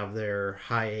Brewers to have their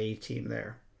high A team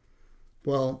there.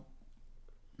 Well,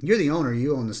 you're the owner,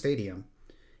 you own the stadium.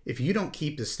 If you don't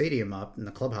keep the stadium up and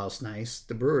the clubhouse nice,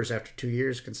 the Brewers after 2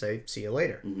 years can say, see you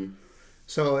later. Mm-hmm.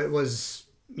 So it was,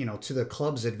 to the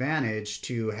club's advantage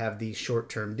to have these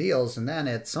short-term deals. And then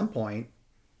at some point,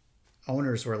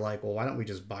 owners were like, well, why don't we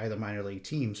just buy the minor league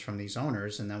teams from these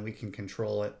owners, and then we can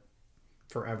control it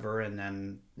forever. And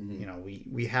then,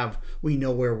 mm-hmm. we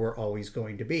know where we're always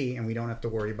going to be, and we don't have to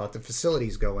worry about the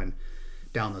facilities going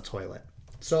down the toilet.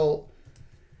 So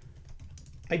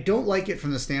I don't like it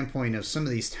from the standpoint of some of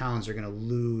these towns are going to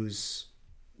lose.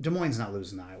 Des Moines not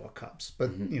losing the Iowa Cubs, but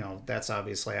mm-hmm. That's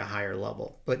obviously a higher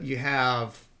level. But you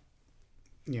have,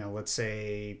 let's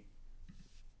say,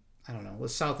 I don't know,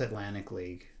 with South Atlantic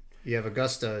League, you have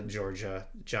Augusta, Georgia,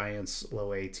 Giants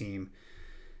low A team.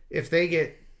 If they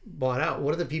get bought out,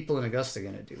 what are the people in Augusta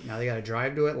going to do? Now they got to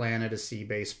drive to Atlanta to see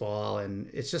baseball, and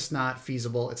it's just not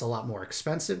feasible. It's a lot more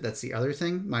expensive. That's the other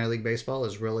thing. Minor league baseball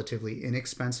is relatively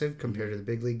inexpensive compared to the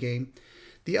big league game.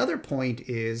 The other point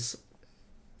is,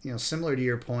 similar to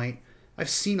your point, I've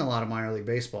seen a lot of minor league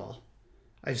baseball.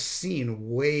 I've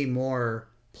seen way more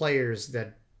players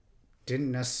that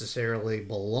didn't necessarily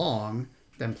belong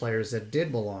than players that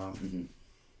did belong. Mm-hmm.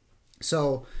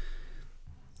 So,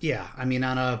 yeah, I mean,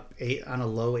 on a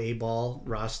low A ball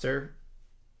roster,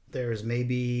 there's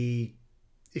maybe,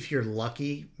 if you're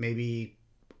lucky, maybe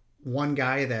one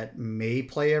guy that may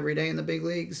play every day in the big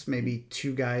leagues, maybe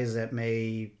two guys that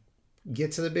may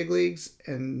get to the big leagues,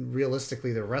 and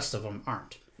realistically, the rest of them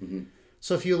aren't. Mm-hmm.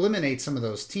 So if you eliminate some of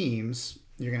those teams,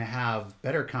 you're going to have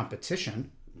better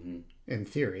competition, in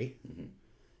theory,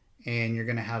 and you're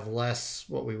going to have less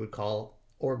what we would call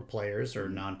org players or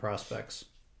non-prospects.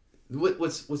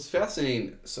 What's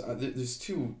fascinating? So there's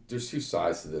two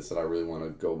sides to this that I really want to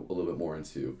go a little bit more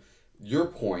into. Your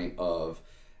point of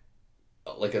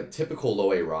like a typical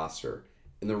low A roster,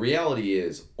 and the reality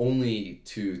is only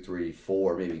 2, 3,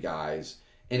 4 maybe guys,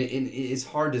 and it's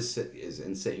hard to sit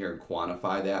here and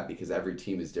quantify that because every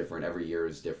team is different, every year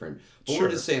is different. But we're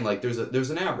just saying like there's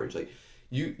an average. Like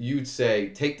you'd say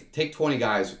take 20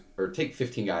 guys or take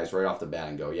 15 guys right off the bat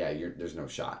and go, yeah, there's no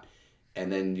shot.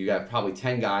 And then you have probably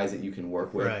 10 guys that you can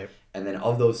work with. Right. And then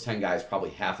of those 10 guys,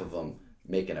 probably half of them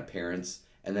make an appearance.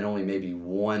 And then only maybe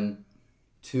 1,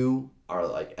 2 are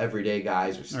like everyday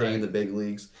guys or stay in the big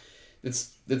leagues.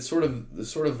 It's sort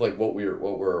of like what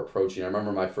we're approaching. I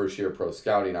remember my first year of pro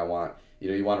scouting.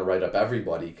 You want to write up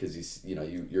everybody because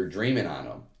you're dreaming on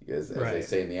them, as they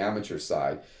say in the amateur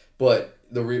side. But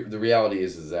the reality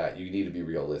is that you need to be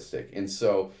realistic. And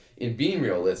so in being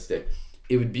realistic,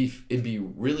 it'd be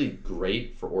really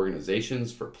great for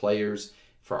organizations, for players,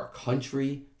 for our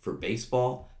country, for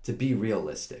baseball to be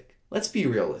realistic. Let's be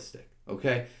realistic,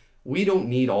 okay? We don't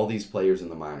need all these players in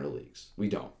the minor leagues. We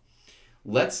don't.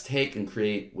 Let's take and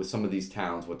create with some of these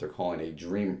towns what they're calling a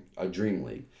dream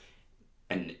league,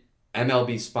 an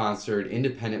MLB sponsored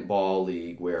independent ball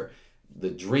league where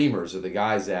the dreamers are the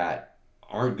guys that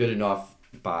aren't good enough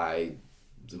by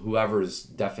whoever's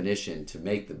definition to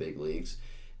make the big leagues.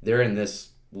 They're in this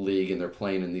league and they're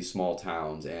playing in these small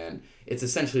towns, and it's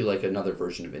essentially like another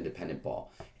version of independent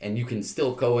ball. And you can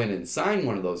still go in and sign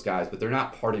one of those guys, but they're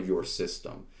not part of your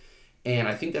system. And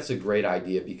I think that's a great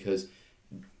idea because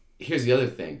here's the other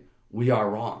thing. We are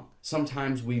wrong.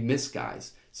 Sometimes we miss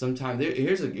guys. Sometimes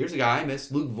here's a guy I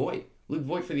missed, Luke Voigt. Luke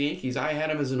Voigt for the Yankees. I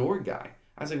had him as an org guy.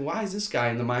 I was like, why is this guy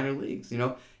in the minor leagues?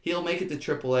 He'll make it to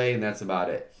AAA and that's about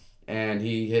it. And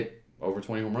he hit over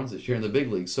 20 home runs this year in the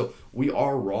big leagues. So we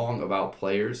are wrong about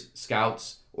players,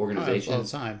 scouts,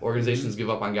 organizations. Organizations give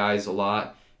up on guys a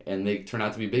lot and they turn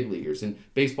out to be big leaguers. And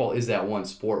baseball is that one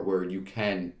sport where you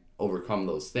can overcome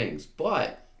those things.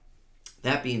 But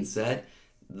that being said,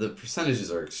 the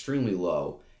percentages are extremely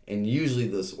low, and usually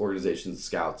those organizations,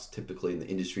 scouts, typically in the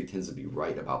industry tends to be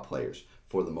right about players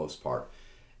for the most part.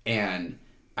 And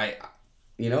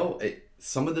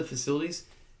some of the facilities,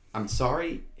 I'm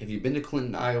sorry, have you been to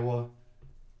Clinton, Iowa?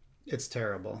 It's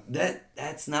terrible.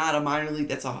 That's not a minor league.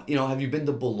 That's have you been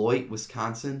to Beloit,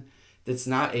 Wisconsin?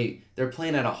 They're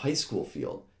playing at a high school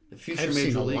field. I've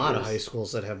seen a lot of high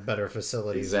schools that have better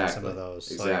facilities than some of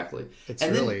those. Exactly. It's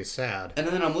really sad. And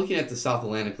then I'm looking at the South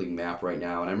Atlantic League map right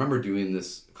now, and I remember doing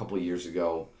this a couple of years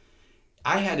ago.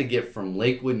 I had to get from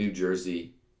Lakewood, New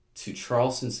Jersey to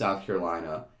Charleston, South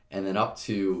Carolina, and then up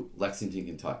to Lexington,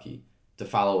 Kentucky to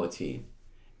follow a team.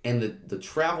 And the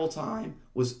travel time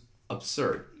was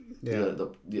absurd. Yeah.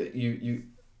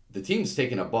 The team's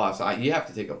taking a bus. You have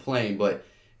to take a plane, but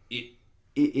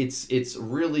it's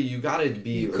really, you got to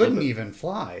be. You couldn't even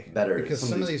fly better because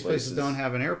some of these places don't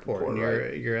have an airport, and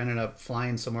you're ending up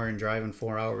flying somewhere and driving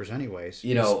 4 hours anyways.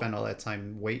 You spend all that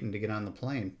time waiting to get on the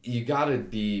plane. You got to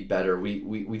be better.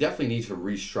 We definitely need to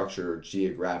restructure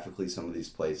geographically some of these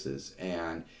places,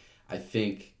 and I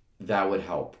think that would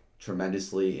help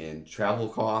tremendously in travel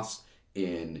costs,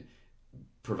 in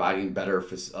providing better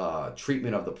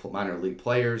treatment of the minor league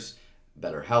players,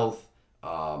 better health.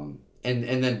 And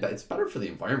then it's better for the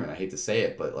environment. I hate to say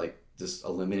it, but like just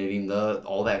eliminating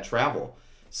all that travel.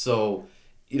 So,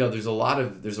 there's a lot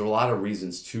of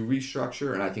reasons to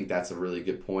restructure, and I think that's a really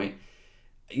good point.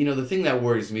 The thing that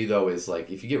worries me though is like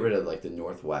if you get rid of like the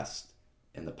Northwest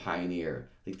and the Pioneer,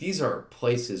 like these are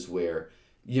places where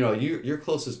your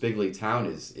closest big league town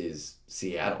is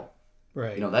Seattle.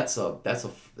 Right. That's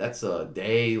a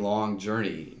day-long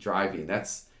journey driving.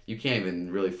 You can't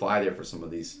even really fly there for some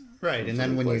of these. Right, and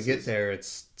then when you get there,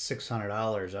 it's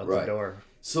 $600 out the door.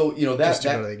 So just to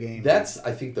go to the game. That's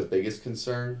I think the biggest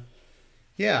concern.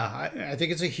 Yeah, I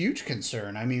think it's a huge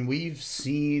concern. I mean, we've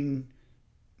seen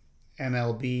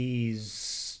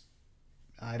MLB's.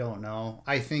 I don't know.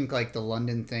 I think like the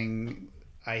London thing.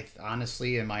 I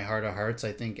honestly, in my heart of hearts,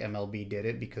 I think MLB did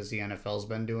it because the NFL's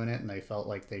been doing it, and they felt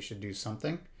like they should do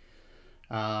something.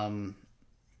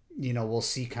 we'll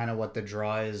see kind of what the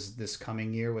draw is this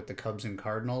coming year with the Cubs and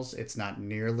Cardinals. It's not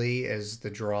nearly as the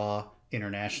draw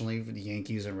internationally for the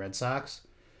Yankees and Red Sox.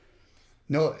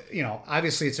 No,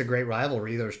 obviously it's a great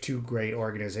rivalry. There's two great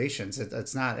organizations.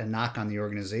 It's not a knock on the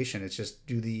organization. It's just,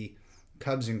 do the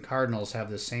Cubs and Cardinals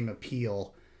have the same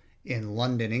appeal in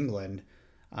London, England,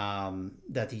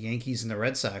 that the Yankees and the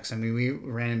Red Sox? I mean, we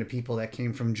ran into people that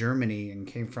came from Germany and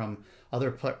came from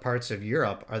other parts of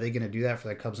Europe. Are they going to do that for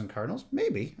the Cubs and Cardinals?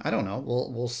 Maybe. I don't know.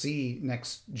 We'll see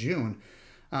next June.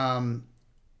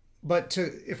 But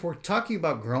if we're talking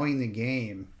about growing the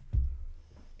game,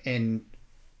 and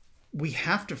we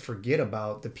have to forget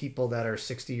about the people that are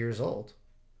 60 years old.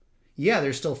 Yeah,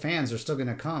 they're still fans. They're still going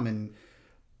to come.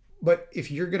 But if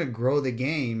you're going to grow the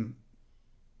game,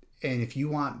 and if you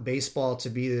want baseball to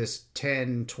be this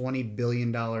 $10-20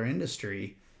 billion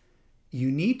industry, you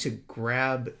need to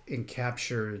grab and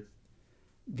capture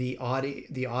the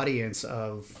audience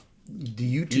of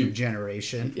the YouTube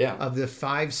generation, of the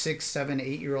 5, 6, 7,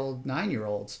 8-year-old,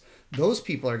 9-year-olds. Those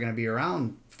people are going to be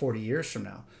around 40 years from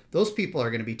now. Those people are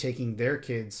going to be taking their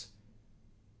kids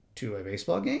to a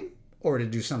baseball game or to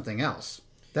do something else.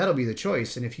 That'll be the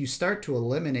choice. And if you start to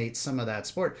eliminate some of that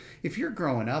sport, if you're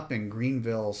growing up in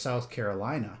Greenville, South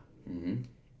Carolina, and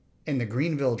the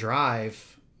Greenville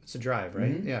Drive, it's a drive,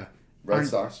 right? Mm-hmm. Yeah. Red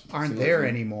Sox aren't there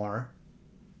anymore.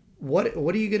 What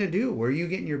are you going to do? Where are you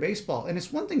getting your baseball? And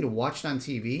it's one thing to watch it on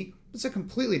TV. It's a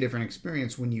completely different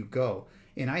experience when you go.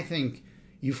 And I think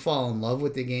you fall in love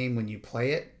with the game when you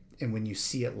play it and when you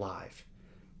see it live.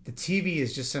 The TV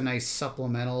is just a nice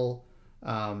supplemental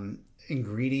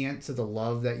ingredient to the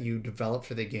love that you develop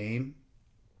for the game.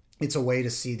 It's a way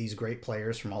to see these great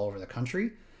players from all over the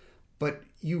country, but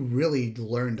you really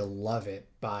learn to love it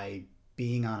by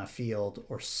being on a field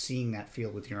or seeing that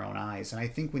field with your own eyes. And I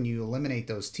think when you eliminate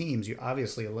those teams, you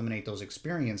obviously eliminate those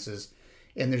experiences,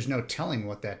 and there's no telling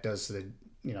what that does to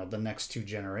the next two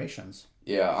generations.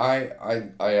 Yeah,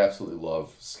 I absolutely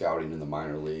love scouting in the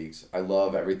minor leagues. I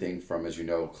love everything from, as you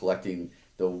know, collecting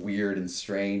the weird and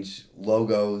strange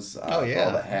logos. All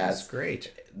the hats. That's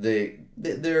great.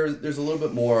 There's a little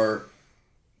bit more,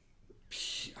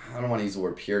 I don't want to use the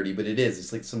word purity, but it is.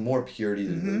 It's like some more purity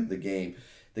to the game.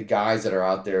 The guys that are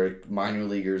out there, minor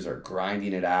leaguers, are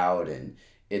grinding it out, and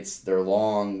it's their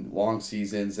long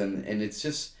seasons, and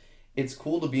it's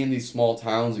cool to be in these small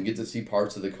towns and get to see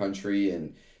parts of the country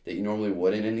and that you normally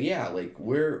wouldn't. And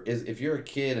if you're a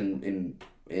kid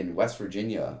in West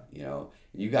Virginia,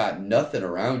 you got nothing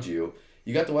around you.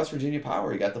 You got the West Virginia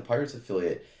Power. You got the Pirates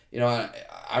affiliate.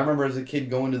 I remember as a kid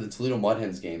going to the Toledo Mud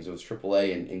Hens games. It was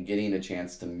AAA, and getting a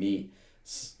chance to meet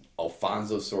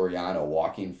Alfonso Soriano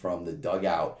walking from the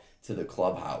dugout to the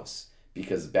clubhouse,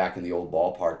 because back in the old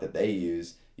ballpark that they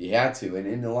use, you had to. And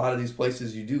in a lot of these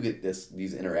places, you do get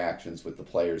these interactions with the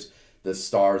players, the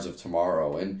stars of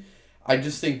tomorrow. And I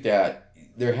just think that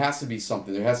there has to be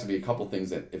something. There has to be a couple things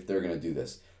that, if they're going to do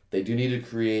this, they do need to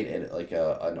create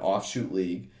an offshoot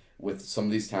league with some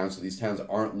of these towns, so these towns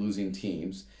aren't losing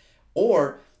teams.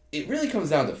 Or it really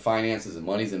comes down to finances and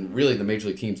monies, and really the major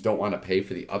league teams don't want to pay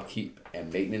for the upkeep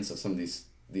and maintenance of some of these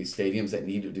stadiums that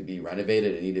need to be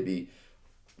renovated and need to be,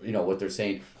 what they're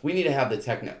saying. We need to have the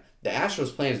The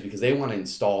Astros' plan is because they want to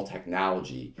install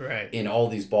technology in all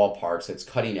these ballparks that's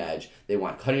cutting edge. They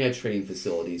want cutting edge training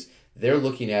facilities. They're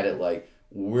looking at it like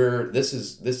we're going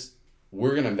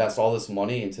to invest all this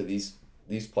money into these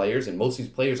players, and most of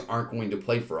these players aren't going to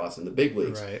play for us in the big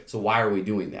leagues. Right. So why are we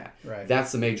doing that? Right.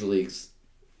 That's the major leagues.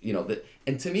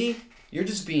 And to me, you're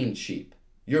just being cheap.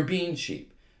 You're being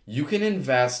cheap. You can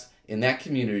invest in that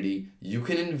community. You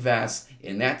can invest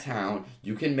in that town.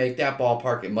 You can make that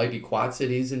ballpark. It might be Quad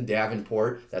Cities in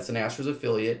Davenport. That's an Astros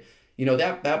affiliate.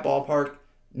 That ballpark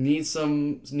needs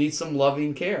some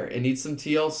loving care. It needs some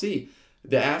TLC.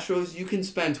 The Astros, you can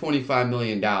spend $25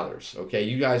 million. Okay,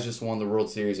 you guys just won the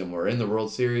World Series, and we're in the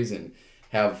World Series, and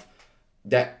have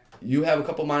that. You have a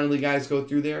couple minor league guys go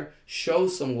through there. Show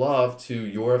some love to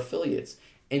your affiliates,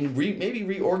 and maybe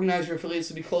reorganize your affiliates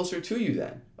to be closer to you.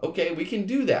 Then, okay, we can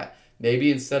do that.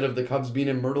 Maybe instead of the Cubs being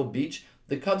in Myrtle Beach,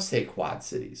 the Cubs take Quad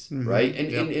Cities, right?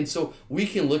 And so we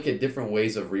can look at different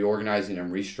ways of reorganizing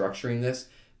and restructuring this.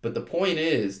 But the point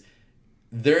is,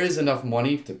 there is enough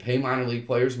money to pay minor league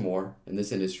players more in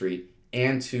this industry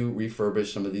and to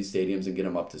refurbish some of these stadiums and get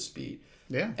them up to speed.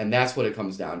 Yeah. And that's what it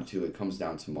comes down to. It comes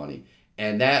down to money.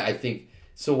 And that, I think,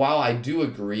 so while I do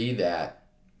agree that,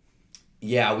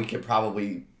 we could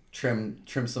probably trim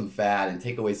some fat and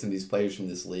take away some of these players from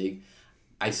this league,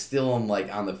 I still am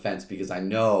on the fence, because I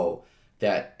know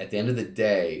that at the end of the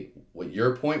day, what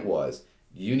your point was,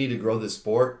 you need to grow this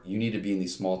sport. You need to be in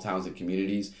these small towns and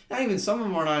communities. Not even some of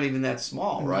them are not even that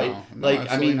small, right? No,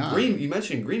 I mean, not. You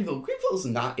mentioned Greenville. Greenville is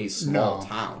not a small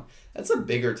town. That's a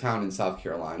bigger town in South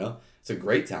Carolina. It's a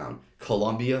great town.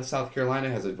 Columbia, South Carolina,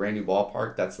 has a brand new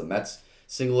ballpark. That's the Mets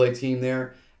single A team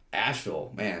there.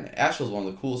 Asheville, man, Asheville's one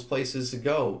of the coolest places to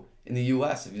go in the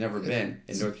U.S. if you've never been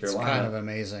in North Carolina. It's kind of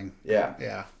amazing.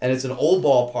 Yeah. And it's an old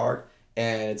ballpark,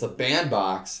 and it's a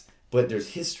bandbox, but there's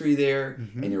history there,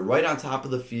 and you're right on top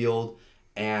of the field,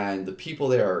 and the people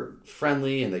there are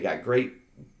friendly, and they got great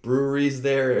breweries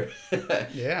there.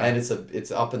 Yeah. And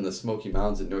it's up in the Smoky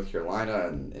Mountains in North Carolina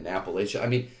and in Appalachia. I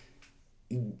mean,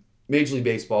 Major League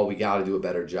Baseball, we got to do a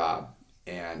better job.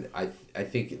 And I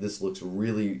think this looks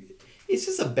really... It's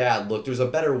just a bad look. There's a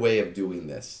better way of doing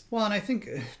this. Well, and I think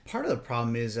part of the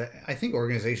problem is I think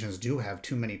organizations do have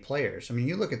too many players. I mean,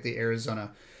 you look at the Arizona.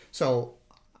 So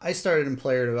I started in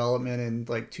player development in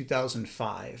like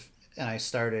 2005, and I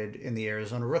started in the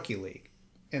Arizona Rookie League.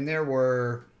 And there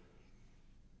were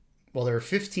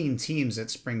 15 teams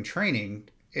at spring training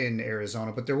in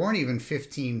Arizona, but there weren't even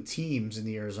 15 teams in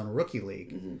the Arizona Rookie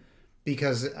League. Mm-hmm.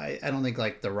 Because I don't think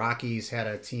like the Rockies had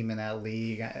a team in that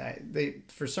league. They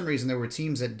for some reason there were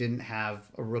teams that didn't have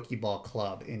a rookie ball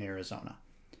club in Arizona,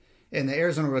 and the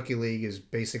Arizona Rookie League is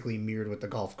basically mirrored with the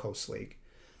Gulf Coast League.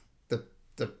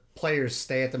 The players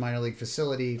stay at the minor league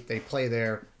facility. They play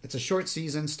there. It's a short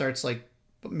season. Starts like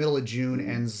middle of June,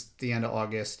 ends the end of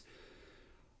August.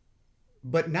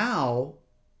 But now,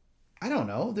 I don't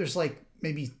know. There's like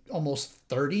maybe almost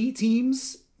 30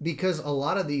 teams. Because a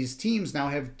lot of these teams now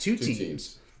have two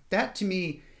teams. That, to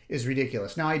me, is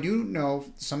ridiculous. Now, I do know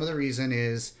some of the reason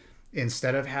is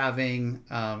instead of having...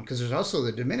 Because there's also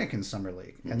the Dominican Summer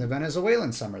League and the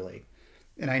Venezuelan Summer League.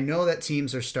 And I know that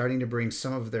teams are starting to bring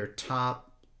some of their top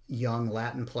young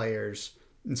Latin players.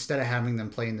 Instead of having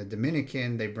them play in the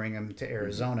Dominican, they bring them to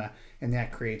Arizona. And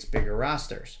that creates bigger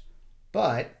rosters.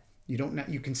 But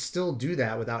you can still do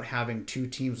that without having two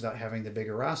teams, without having the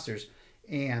bigger rosters.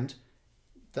 And...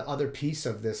 the other piece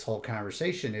of this whole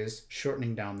conversation is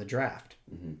shortening down the draft.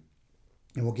 Mm-hmm.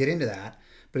 And we'll get into that.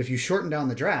 But if you shorten down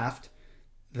the draft,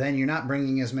 then you're not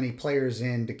bringing as many players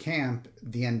into camp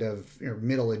the end of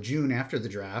middle of June after the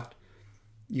draft.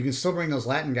 You can still bring those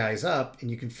Latin guys up and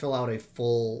you can fill out a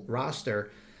full roster.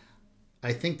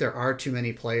 I think there are too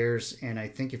many players. And I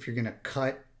think if you're going to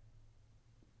cut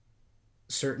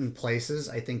certain places,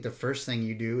 I think the first thing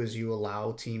you do is you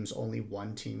allow teams, only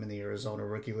one team in the Arizona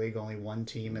Rookie League, only one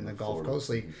team in the Gulf Coast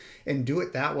League, and do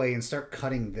it that way and start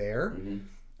cutting there.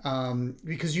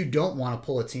 Because you don't want to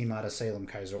pull a team out of Salem,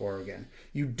 Kaiser, Oregon.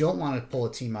 You don't want to pull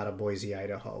a team out of Boise,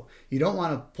 Idaho. You don't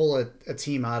want to pull a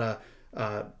team out of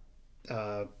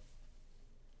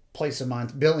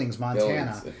Billings,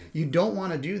 Montana. You don't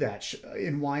want to do that.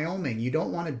 In Wyoming, you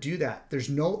don't want to do that.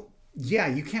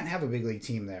 You can't have a big league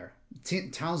team there.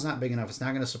 Town's not big enough. It's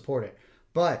not going to support it.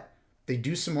 But they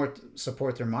do support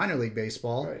their minor league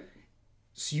baseball. Right.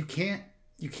 So you can't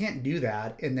do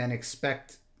that and then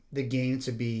expect the game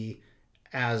to be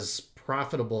as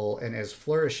profitable and as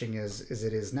flourishing as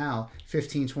it is now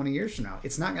 15, 20 years from now.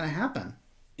 It's not going to happen.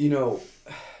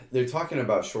 They're talking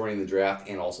about shortening the draft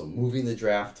and also moving the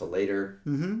draft to later.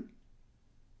 Mm-hmm.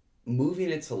 Moving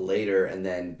it to later and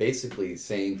then basically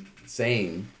saying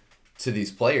to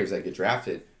these players that get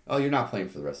drafted, oh, you're not playing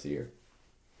for the rest of the year.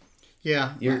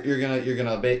 Yeah. You're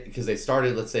gonna because they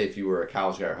started, let's say if you were a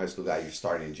college guy or high school guy, you're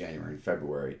starting in January and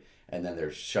February, and then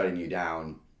they're shutting you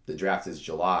down. The draft is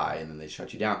July, and then they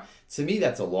shut you down. To me,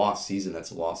 that's a lost season.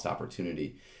 That's a lost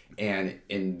opportunity. And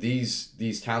in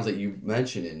these towns that you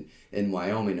mentioned in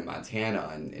Wyoming and Montana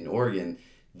and in Oregon,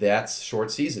 that's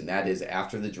short season. That is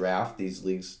after the draft. These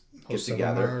leagues get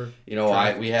together.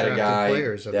 We had a guy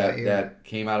that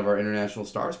came out of our International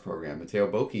Stars program, Mateo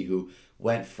Boki, who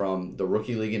went from the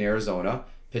Rookie League in Arizona,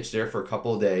 pitched there for a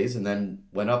couple of days, and then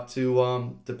went up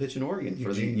to pitch in Oregon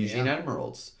for the Eugene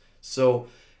Emeralds. So,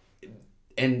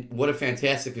 and what a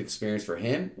fantastic experience for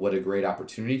him. What a great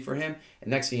opportunity for him.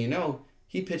 And next thing you know,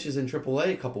 he pitches in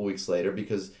AAA a couple weeks later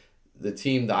because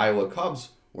the Iowa Cubs,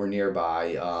 were nearby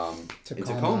in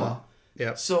Tacoma.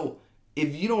 Yep. So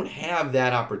if you don't have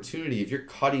that opportunity, if you're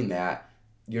cutting that,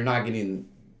 you're not getting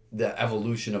the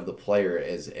evolution of the player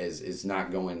is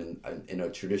not going in a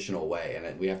traditional way.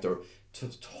 And we have to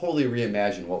totally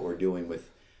reimagine what we're doing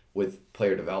with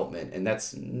player development. And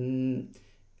that's,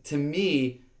 to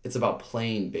me, it's about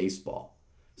playing baseball.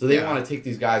 So they want to take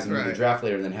these guys into the draft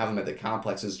later and then have them at the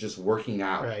complexes just working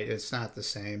out. Right. It's not the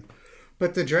same.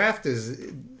 But the draft is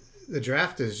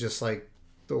just like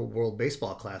the World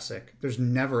Baseball Classic. There's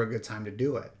never a good time to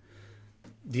do it.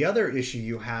 The other issue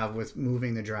you have with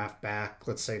moving the draft back,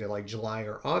 let's say to like July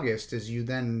or August, is you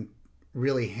then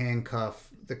really handcuff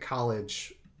the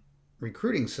college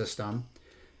recruiting system,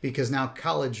 because now a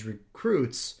college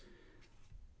recruits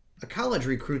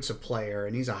a player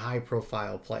and he's a high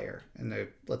profile player, and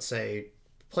let's say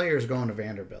player's going to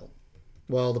Vanderbilt.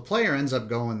 Well, the player ends up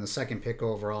going the second pick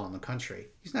overall in the country.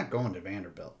 He's not going to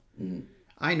Vanderbilt. Mm-hmm.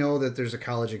 I know that there's a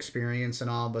college experience and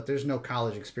all, but there's no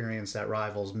college experience that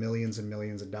rivals millions and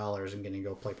millions of dollars in getting to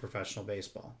go play professional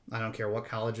baseball. I don't care what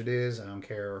college it is. I don't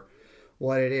care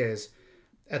what it is.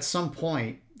 At some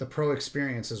point, the pro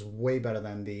experience is way better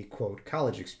than the, quote,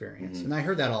 college experience. Mm-hmm. And I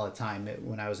heard that all the time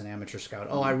when I was an amateur scout.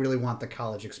 Oh, I really want the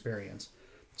college experience.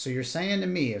 So you're saying to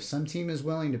me, if some team is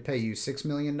willing to pay you $6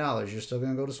 million, you're still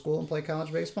going to go to school and play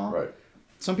college baseball? Right.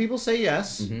 Some people say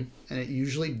yes, and it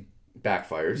usually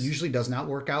backfires. Usually does not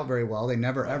work out very well. They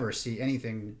never ever see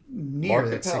anything near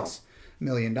that $6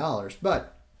 million.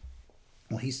 But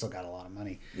well, he still got a lot of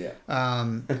money. Yeah.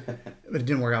 But it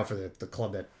didn't work out for the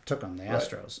club that took him, the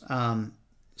Astros. Right.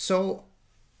 So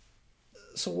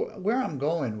where I'm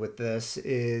going with this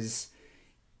is,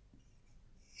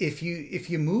 if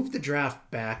you move the draft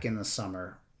back in the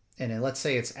summer, and then let's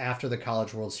say it's after the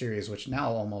College World Series, which now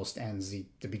almost ends the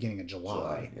beginning of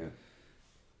July. Yeah.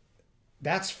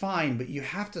 That's fine, but you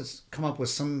have to come up with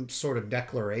some sort of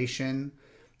declaration.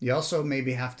 You also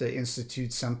maybe have to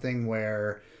institute something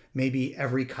where maybe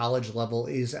every college level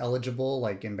is eligible,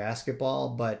 like in basketball,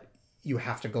 but you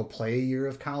have to go play a year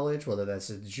of college, whether that's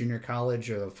a junior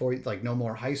college or like no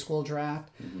more high school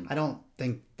draft. Mm-hmm. I don't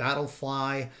think that'll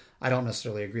fly. I don't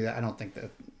necessarily agree that. I don't think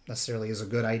that necessarily is a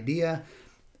good idea.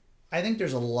 I think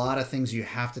there's a lot of things you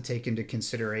have to take into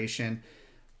consideration.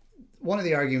 One of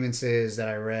the arguments is that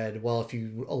I read, well, if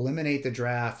you eliminate the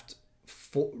draft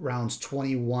rounds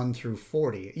 21 through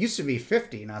 40, it used to be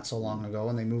 50 not so long ago,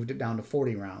 and they moved it down to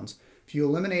 40 rounds. If you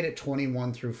eliminate it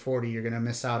 21 through 40, you're going to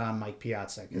miss out on Mike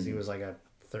Piazza, because he was like a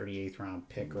 38th round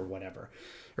pick or whatever,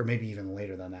 or maybe even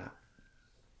later than that.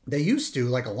 They used to,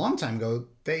 like a long time ago,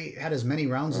 they had as many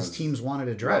rounds as teams wanted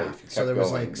to draft. Right. So there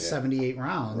was like 78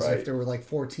 rounds. Right. If there were like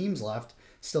 4 teams left,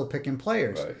 still picking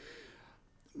players. Right.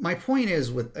 My point is,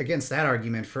 against that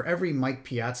argument, for every Mike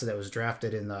Piazza that was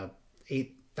drafted in the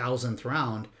 8,000th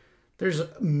round, there's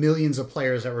millions of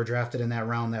players that were drafted in that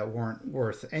round that weren't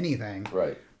worth anything.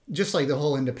 Right. Just like the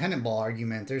whole independent ball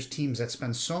argument, there's teams that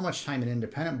spend so much time in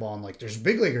independent ball, and like there's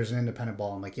big leaguers in independent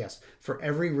ball. I'm like, yes, for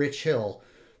every Rich Hill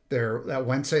there that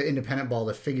went to independent ball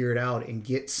to figure it out and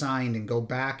get signed and go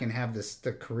back and have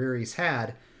the career he's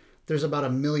had, there's about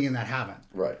 1 million that haven't.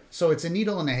 Right. So it's a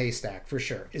needle in a haystack for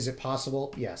sure. Is it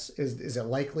possible? Yes. Is it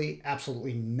likely?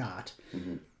 Absolutely not.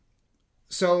 Mm-hmm.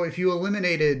 So if you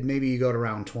eliminated, maybe you go to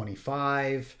round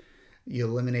 25, you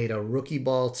eliminate a rookie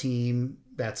ball team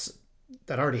that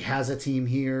already has a team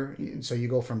here. So you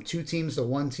go from 2 teams to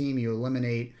 1 team, you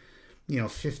eliminate,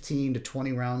 15 to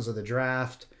 20 rounds of the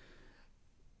draft.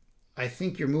 I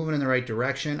think you're moving in the right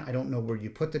direction. I don't know where you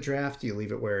put the draft. You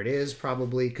leave it where it is,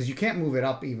 probably, because you can't move it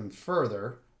up even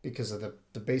further because of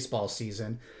the baseball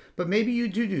season. But maybe you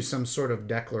do some sort of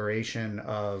declaration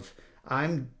of,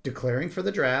 I'm declaring for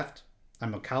the draft.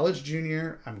 I'm a college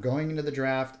junior. I'm going into the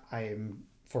draft. I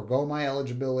forego my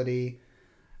eligibility.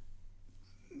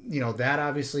 That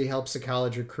obviously helps the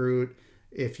college recruit.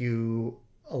 If you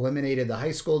eliminated the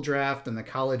high school draft, and the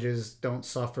colleges don't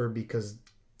suffer because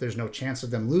there's no chance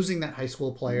of them losing that high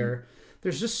school player. Mm-hmm.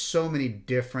 There's just so many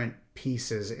different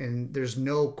pieces, and there's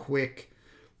no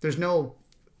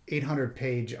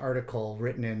 800-page article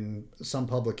written in some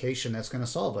publication that's going to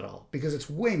solve it all, because it's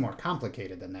way more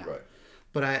complicated than that. Right.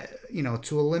 But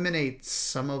to eliminate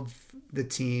some of the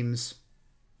teams,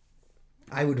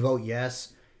 I would vote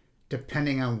yes,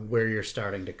 depending on where you're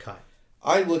starting to cut.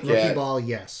 I look rookie at rookie ball,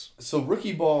 yes. So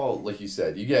rookie ball, like you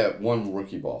said, you get 1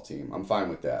 rookie ball team. I'm fine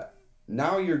with that.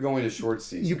 Now you're going to short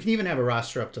season. You can even have a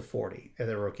roster up to 40 at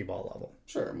the rookie ball level.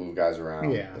 Sure, move guys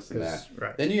around. Yeah, this and that.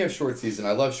 Right. Then you have short season.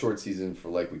 I love short season for,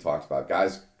 like we talked about,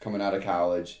 guys coming out of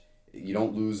college. You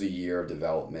don't lose a year of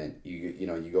development.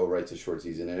 You go right to short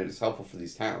season, and it's helpful for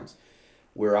these towns.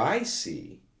 Where I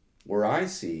see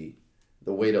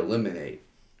the way to eliminate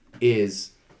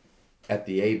is at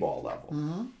the A ball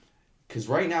level. Because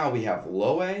right now we have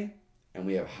low A and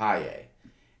we have high A.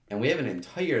 And we have an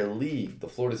entire league, the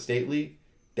Florida State League,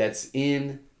 that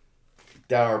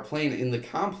are playing in the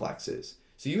complexes.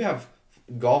 So you have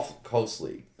Gulf Coast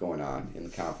League going on in the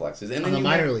complexes, and then on the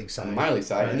minor league side,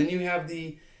 right. And then you have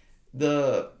the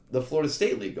Florida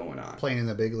State League going on, playing in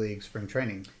the big league spring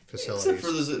training facilities. Except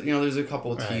for there's a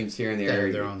couple of teams here and there. They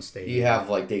have their own stadium. You have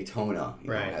like Daytona,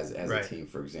 as right. a team,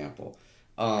 for example.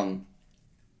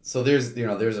 So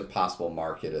there's a possible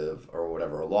market of or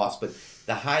whatever a loss, but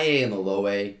the high A and the low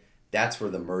A, that's where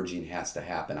the merging has to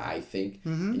happen, I think.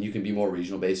 And you can be more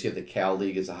regional based. You have the Cal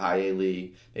League as a high A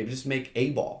league. Maybe just make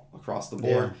A ball across the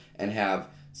board and have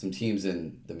some teams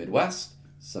in the Midwest,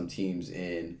 some teams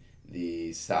in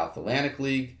the South Atlantic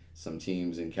League, some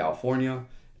teams in California,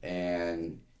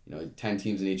 and 10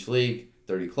 teams in each league,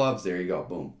 30 clubs. There you go,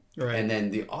 boom. Right. And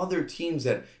then the other teams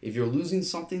that if you're losing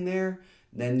something there,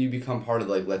 then you become part of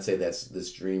let's say that's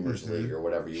this Dreamers League or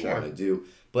whatever you want to do.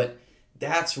 But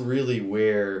that's really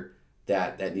where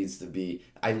that needs to be.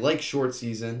 I like short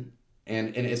season,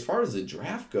 and as far as the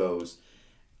draft goes,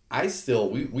 I still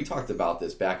we talked about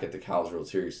this back at the College World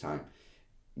Series time.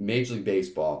 Major League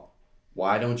Baseball,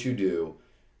 why don't you do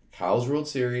College World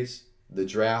Series, the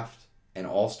draft, and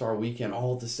All-Star Weekend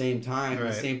all at the same time in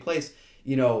the same place?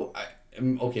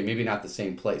 Okay, maybe not the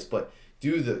same place, but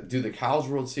do the College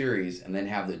World Series and then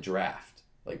have the draft.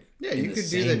 You could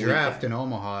do the draft in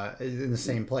Omaha in the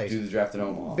same place. Do the draft in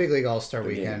Omaha. Big League All-Star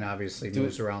Weekend obviously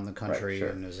moves around the country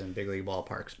and is in big league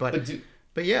ballparks.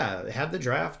 But yeah, have the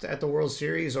draft at the World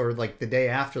Series or the day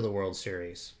after the World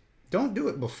Series. Don't do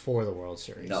it before the World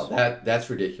Series. No, that's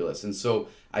ridiculous. And so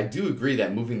I do agree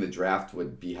that moving the draft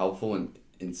would be helpful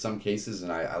in some cases,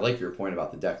 and I like your point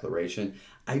about the declaration.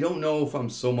 I don't know if I'm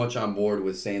so much on board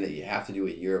with saying that you have to do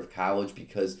a year of college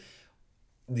because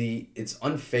it's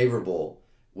unfavorable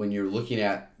when you're looking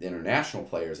at the international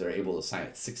players that are able to sign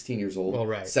at 16 years old,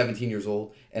 17 years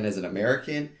old, and as an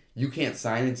American, you can't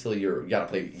sign until you got to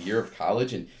play a year of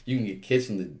college, and you can get kids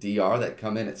from the DR that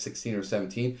come in at 16 or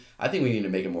 17. I think we need to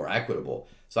make it more equitable.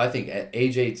 So I think at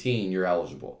age 18, you're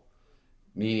eligible,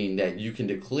 meaning that you can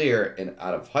declare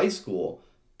out of high school,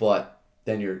 but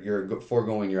then you're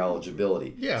foregoing your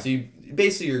eligibility. Yeah. So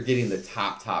you're getting the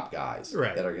top guys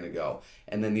that are going to go.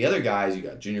 And then the other guys, you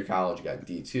got junior college, you got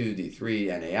D2, D3,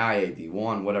 NAIA,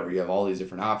 D1, whatever. You have all these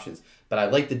different options. But I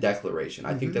like the declaration.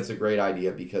 I think that's a great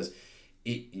idea because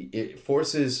it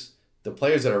forces the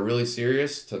players that are really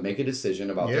serious to make a decision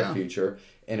about their future.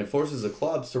 And it forces the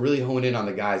clubs to really hone in on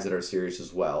the guys that are serious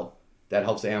as well. That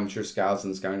helps amateur scouts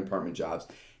and scouting department jobs.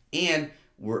 And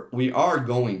we are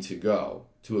going to go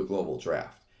to a global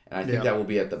draft. And I think that will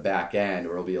be at the back end,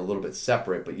 or it'll be a little bit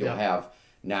separate, but you'll have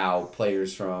now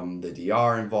players from the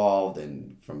DR involved,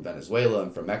 and from Venezuela,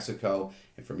 and from Mexico,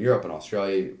 and from Europe and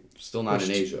Australia, still not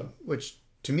in Asia. Which,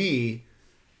 to me,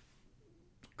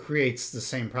 creates the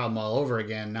same problem all over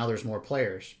again. Now there's more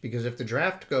players. Because if the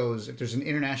draft if there's an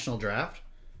international draft,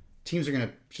 teams are going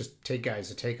to just take guys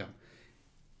to take them.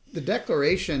 The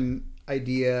declaration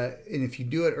idea, and if you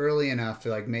do it early enough,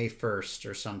 like May 1st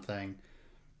or something,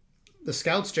 the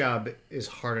scout's job is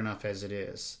hard enough as it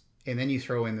is. And then you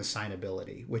throw in the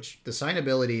signability, which the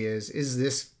signability is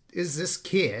this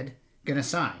kid going to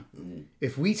sign? Mm-hmm.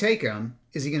 If we take him,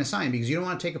 is he going to sign? Because you don't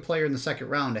want to take a player in the second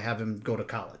round to have him go to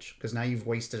college, because now you've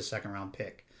wasted a second round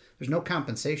pick. There's no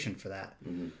compensation for that.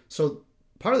 Mm-hmm. So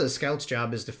part of the scout's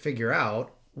job is to figure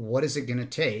out what is it going to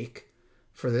take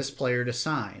for this player to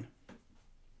sign.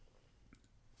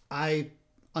 I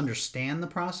understand the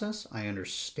process. I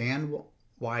understand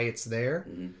why it's there.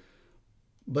 Mm-hmm.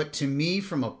 But to me,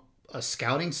 from a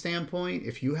scouting standpoint,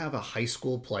 if you have a high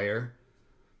school player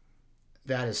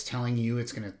that is telling you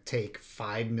it's going to take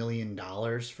 $5 million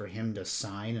for him to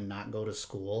sign and not go to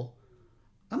school,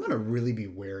 I'm going to really be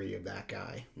wary of that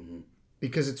guy. Mm-hmm.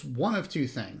 Because it's one of two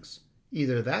things.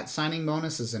 Either that signing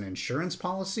bonus is an insurance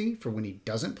policy for when he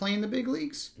doesn't play in the big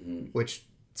leagues, mm-hmm. which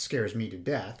scares me to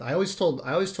death. I always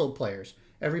told players,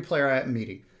 every player I had a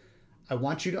meeting, I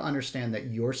want you to understand that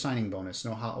your signing bonus,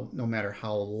 no matter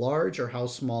how large or how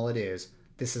small it is,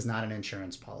 this is not an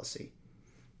insurance policy.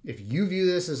 If you view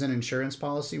this as an insurance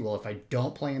policy, well, if I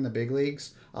don't play in the big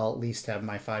leagues, I'll at least have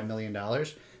my $5 million.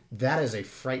 That is a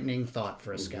frightening thought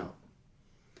for a mm-hmm. scout.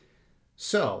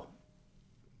 So,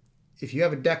 if you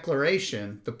have a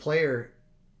declaration, the player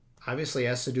obviously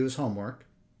has to do his homework.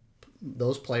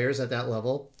 Those players at that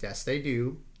level, yes, they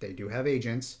do. They do have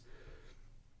agents.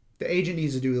 The agent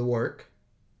needs to do the work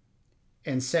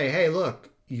and say, hey,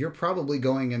 look, you're probably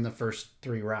going in the first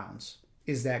 3 rounds.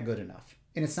 Is that good enough?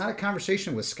 And it's not a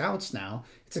conversation with scouts now.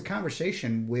 It's a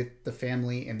conversation with the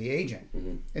family and the agent.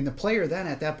 Mm-hmm. And the player then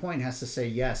at that point has to say,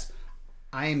 yes,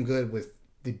 I am good with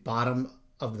the bottom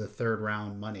of the 3rd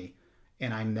round money.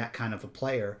 And I'm that kind of a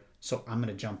player, so I'm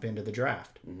going to jump into the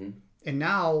draft. Mm-hmm. And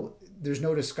now there's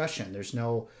no discussion. There's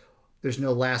no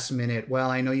last minute, well,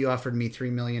 I know you offered me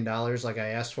 $3 million like I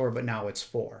asked for, but now it's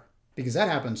 4. Because that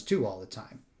happens too all the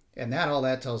time. And all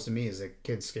that tells to me is that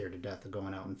kid's scared to death of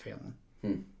going out and failing.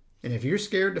 And if you're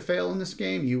scared to fail in this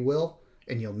game, you will,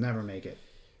 and you'll never make it.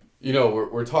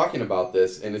 We're talking about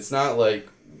this, and it's not like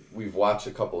we've watched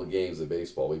a couple of games of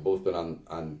baseball. We've both been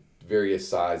on various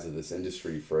sides of this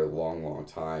industry for a long, long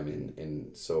time.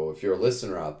 And so if you're a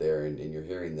listener out there and you're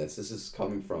hearing this is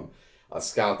coming from a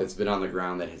scout that's been on the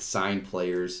ground, that has signed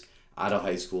players out of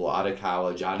high school, out of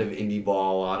college, out of indie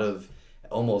ball, out of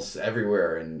almost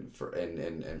everywhere, and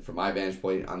from my vantage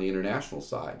point on the international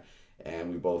side.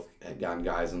 And we both had gotten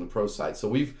guys on the pro side. So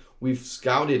we've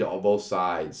scouted on both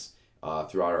sides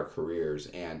throughout our careers.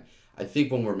 And I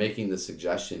think when we're making the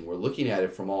suggestion, we're looking at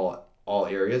it from all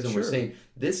areas, and we're saying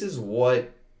this is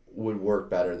what would work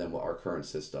better than our current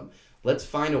system. Let's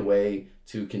find a way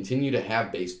to continue to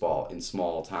have baseball in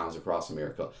small towns across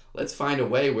America. Let's find a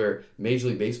way where Major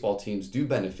League Baseball teams do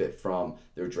benefit from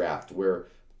their draft, where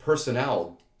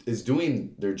personnel is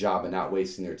doing their job and not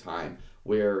wasting their time,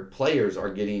 where players are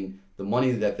getting the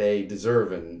money that they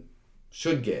deserve and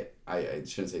should get. I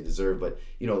shouldn't say deserve, but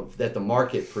that the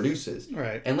market produces.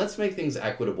 Right. And let's make things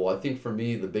equitable. I think for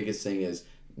me the biggest thing is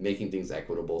making things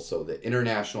equitable. So the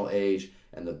international age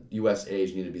and the U.S.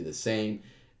 age need to be the same.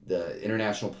 The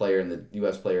international player and the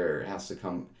U.S. player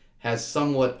has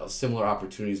somewhat of similar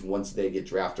opportunities once they get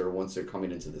drafted or once they're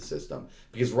coming into the system.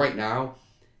 Because right now,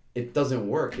 it doesn't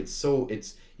work.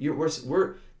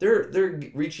 They're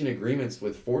reaching agreements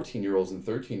with 14-year-olds and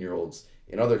 13-year-olds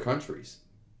in other countries.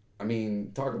 I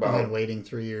mean, talk about... And waiting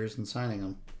 3 years and signing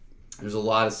them. There's a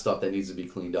lot of stuff that needs to be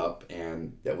cleaned up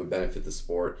and that would benefit the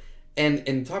sport.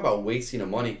 And talk about wasting of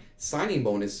money. Signing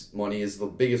bonus money is the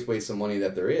biggest waste of money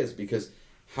that there is, because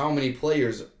how many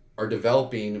players are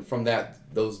developing from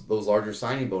those larger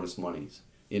signing bonus monies?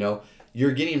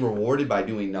 You're getting rewarded by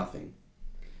doing nothing.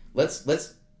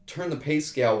 Let's turn the pay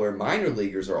scale where minor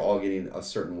leaguers are all getting a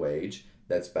certain wage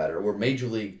that's better, where the major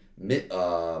league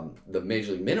minimum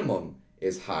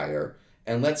is higher,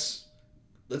 and let's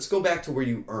go back to where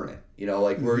you earn it.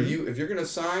 Where if you're gonna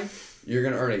sign, you're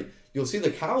gonna earn it. You'll see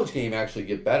the college game actually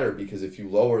get better, because if you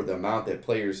lower the amount that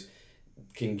players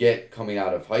can get coming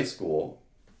out of high school,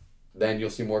 then you'll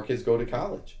see more kids go to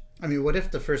college. I mean, what if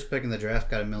the first pick in the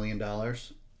draft got $1 million,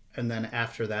 and then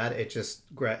after that it just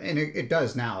and it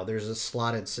does now. There's a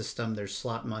slotted system. There's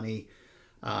slot money.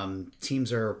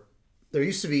 There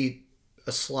used to be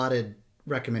a slotted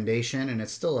recommendation, and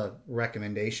it's still a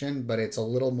recommendation, but it's a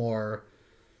little more,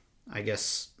 I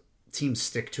guess, teams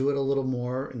stick to it a little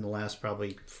more in the last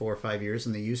probably 4 or 5 years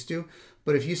than they used to.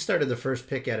 But if you started the first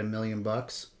pick at $1 million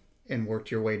and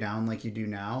worked your way down like you do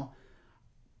now,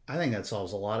 I think that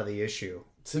solves a lot of the issue.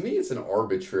 To me, it's an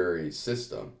arbitrary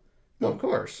system. Well, of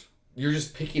course. You're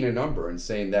just picking a number and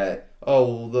saying that,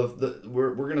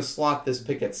 we're going to slot this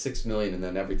pick at $6 million, and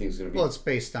then everything's going to be... Well, it's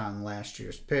based on last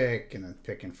year's pick and the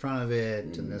pick in front of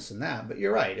it and this and that. But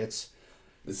you're right. It's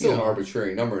still an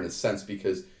arbitrary number in a sense,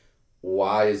 because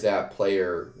why is that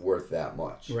player worth that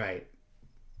much? Right.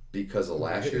 Because of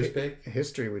last year's pick?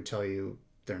 History would tell you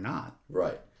they're not.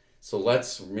 Right. So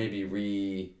let's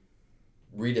maybe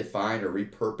redefine or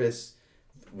repurpose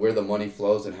where the money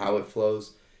flows and how it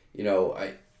flows.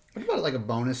 What about like a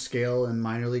bonus scale in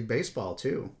minor league baseball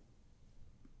too?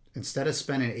 Instead of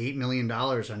spending $8 million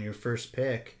on your first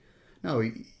pick, no,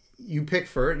 you pick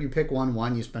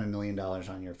 1-1, you spend $1 million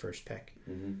on your first pick.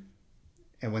 Mm-hmm.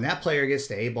 And when that player gets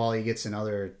to A ball, he gets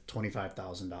another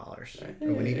 $25,000. Hey,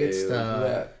 and when he gets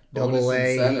to Double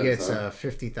A, he gets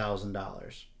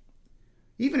 $50,000.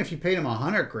 Even if you paid him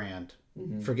 $100,000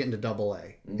 for getting to Double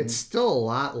A, it's still a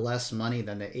lot less money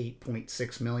than the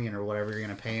 $8.6 million or whatever you're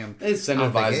going to pay him. It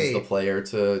incentivizes the player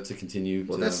to continue.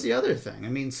 Well, that's the other thing. I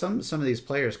mean, some of these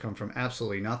players come from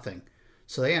absolutely nothing,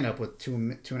 so they end up with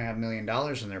 $2.5 million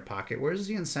in their pocket. Where's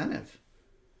the incentive?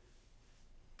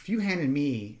 If you handed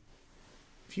me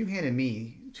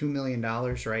 $2 million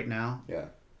right now, yeah,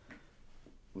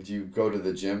 would you go to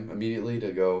the gym immediately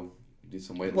to go do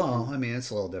some weightlifting? Well, I mean, it's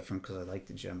a little different because I like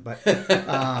the gym, but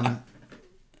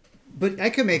but I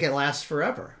could make it last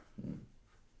forever.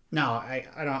 Now,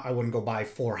 I wouldn't go buy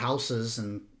 4 houses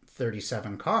and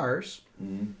 37 cars,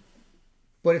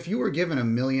 but if you were given $1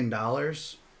 million,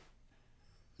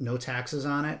 no taxes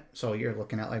on it, so you're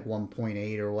looking at like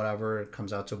 1.8 or whatever, it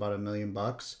comes out to about $1 million.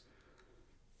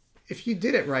 If you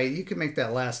did it right, you could make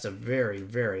that last a very,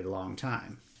 very long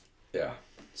time. Yeah.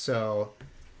 So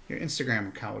your Instagram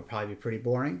account would probably be pretty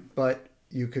boring, but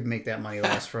you could make that money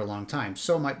last for a long time.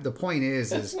 So the point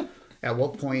is at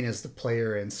what point is the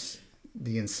player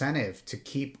the incentive to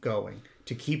keep going,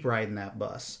 to keep riding that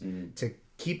bus, to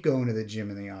keep going to the gym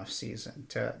in the off season,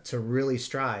 to really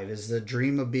strive? Is the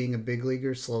dream of being a big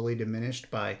leaguer slowly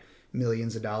diminished by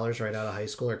millions of dollars right out of high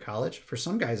school or college? For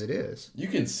some guys it is. You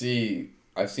can see,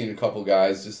 I've seen a couple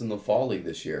guys just in the fall league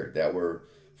this year that were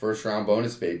first round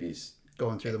bonus babies.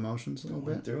 Going through the motions a little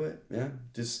bit. Through it, yeah.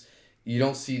 Just you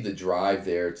don't see the drive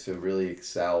there to really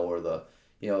excel, or the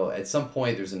at some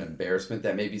point there's an embarrassment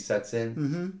that maybe sets in.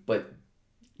 Mm-hmm. But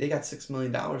they got $6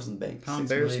 million in the bank. How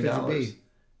embarrassed could you be?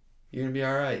 You're gonna be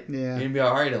all right. Yeah. You're gonna be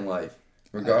all right in life,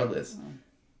 regardless.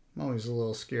 I'm always a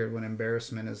little scared when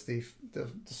embarrassment is the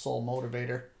sole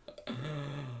motivator.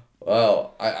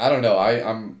 Well, I don't know.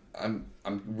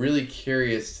 I'm really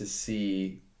curious to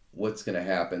see what's going to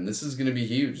happen. This is going to be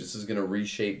huge. This is going to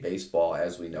reshape baseball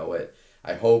as we know it.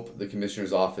 I hope the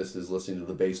commissioner's office is listening to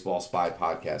the Baseball Spy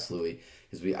podcast, Louie,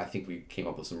 because I think we came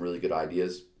up with some really good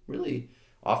ideas, really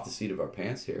off the seat of our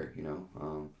pants here.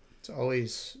 It's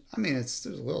always, there's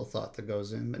a little thought that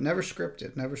goes in, but never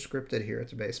scripted here at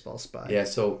the Baseball Spy. Yeah.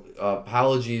 So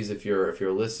apologies if you're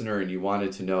a listener and you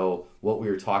wanted to know what we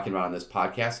were talking about on this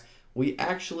podcast. We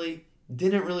actually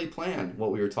didn't really plan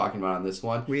what we were talking about on this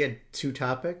one. We had 2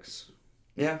 topics.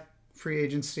 Yeah. Free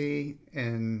agency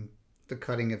and the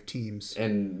cutting of teams.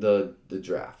 And the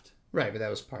draft. Right, but that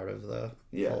was part of the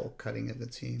whole cutting of the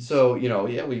teams. So,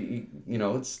 we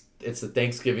it's the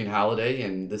Thanksgiving holiday,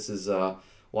 and this is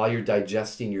while you're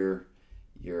digesting your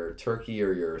turkey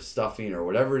or your stuffing or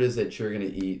whatever it is that you're going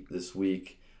to eat this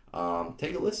week,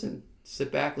 take a listen.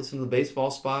 Sit back, listen to the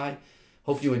Baseball Spy.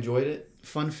 Hope you enjoyed it.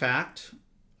 Fun fact,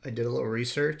 I did a little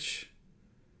research.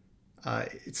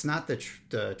 It's not the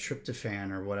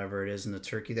tryptophan or whatever it is in the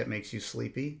turkey that makes you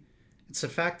sleepy. It's the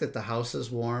fact that the house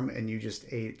is warm and you just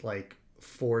ate like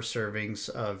 4 servings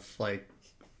of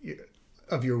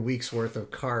your week's worth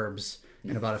of carbs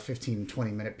in about a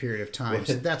 15-20 minute period of time.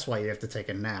 So that's why you have to take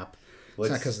a nap. It's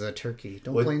not because of the turkey.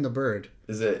 Don't blame the bird.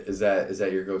 Is that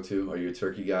your go-to? Are you a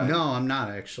turkey guy? No, I'm not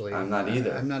actually. I'm not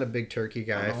either. I'm not a big turkey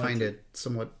guy. I find it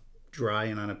somewhat dry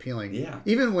and unappealing. Yeah.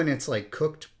 Even when it's like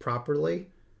cooked properly,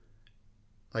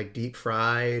 like deep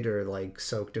fried or like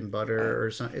soaked in butter or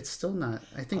something, it's still not.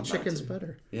 I think chicken's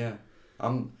better. Yeah.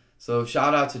 So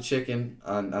shout out to chicken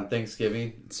on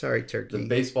Thanksgiving. Sorry, turkey. The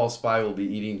Baseball Spy will be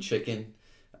eating chicken.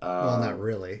 Well, not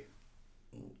really.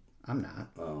 I'm not.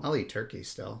 Oh. I'll eat turkey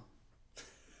still.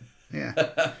 Yeah.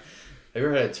 Have you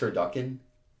ever had a turducken?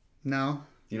 No.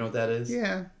 Do you know what that is?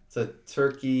 Yeah. It's a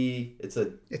turkey. It's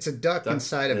a duck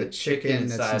inside of a chicken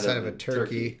that's inside of a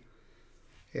turkey.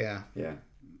 Yeah. Yeah.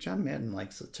 John Madden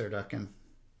likes a turducken.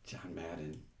 John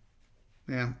Madden.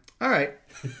 Yeah. All right.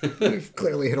 We've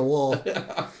clearly hit a wall.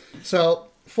 Yeah. So,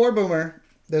 for Boomer,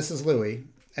 this is Louie,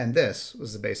 and this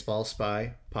was the Baseball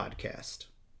Spy podcast.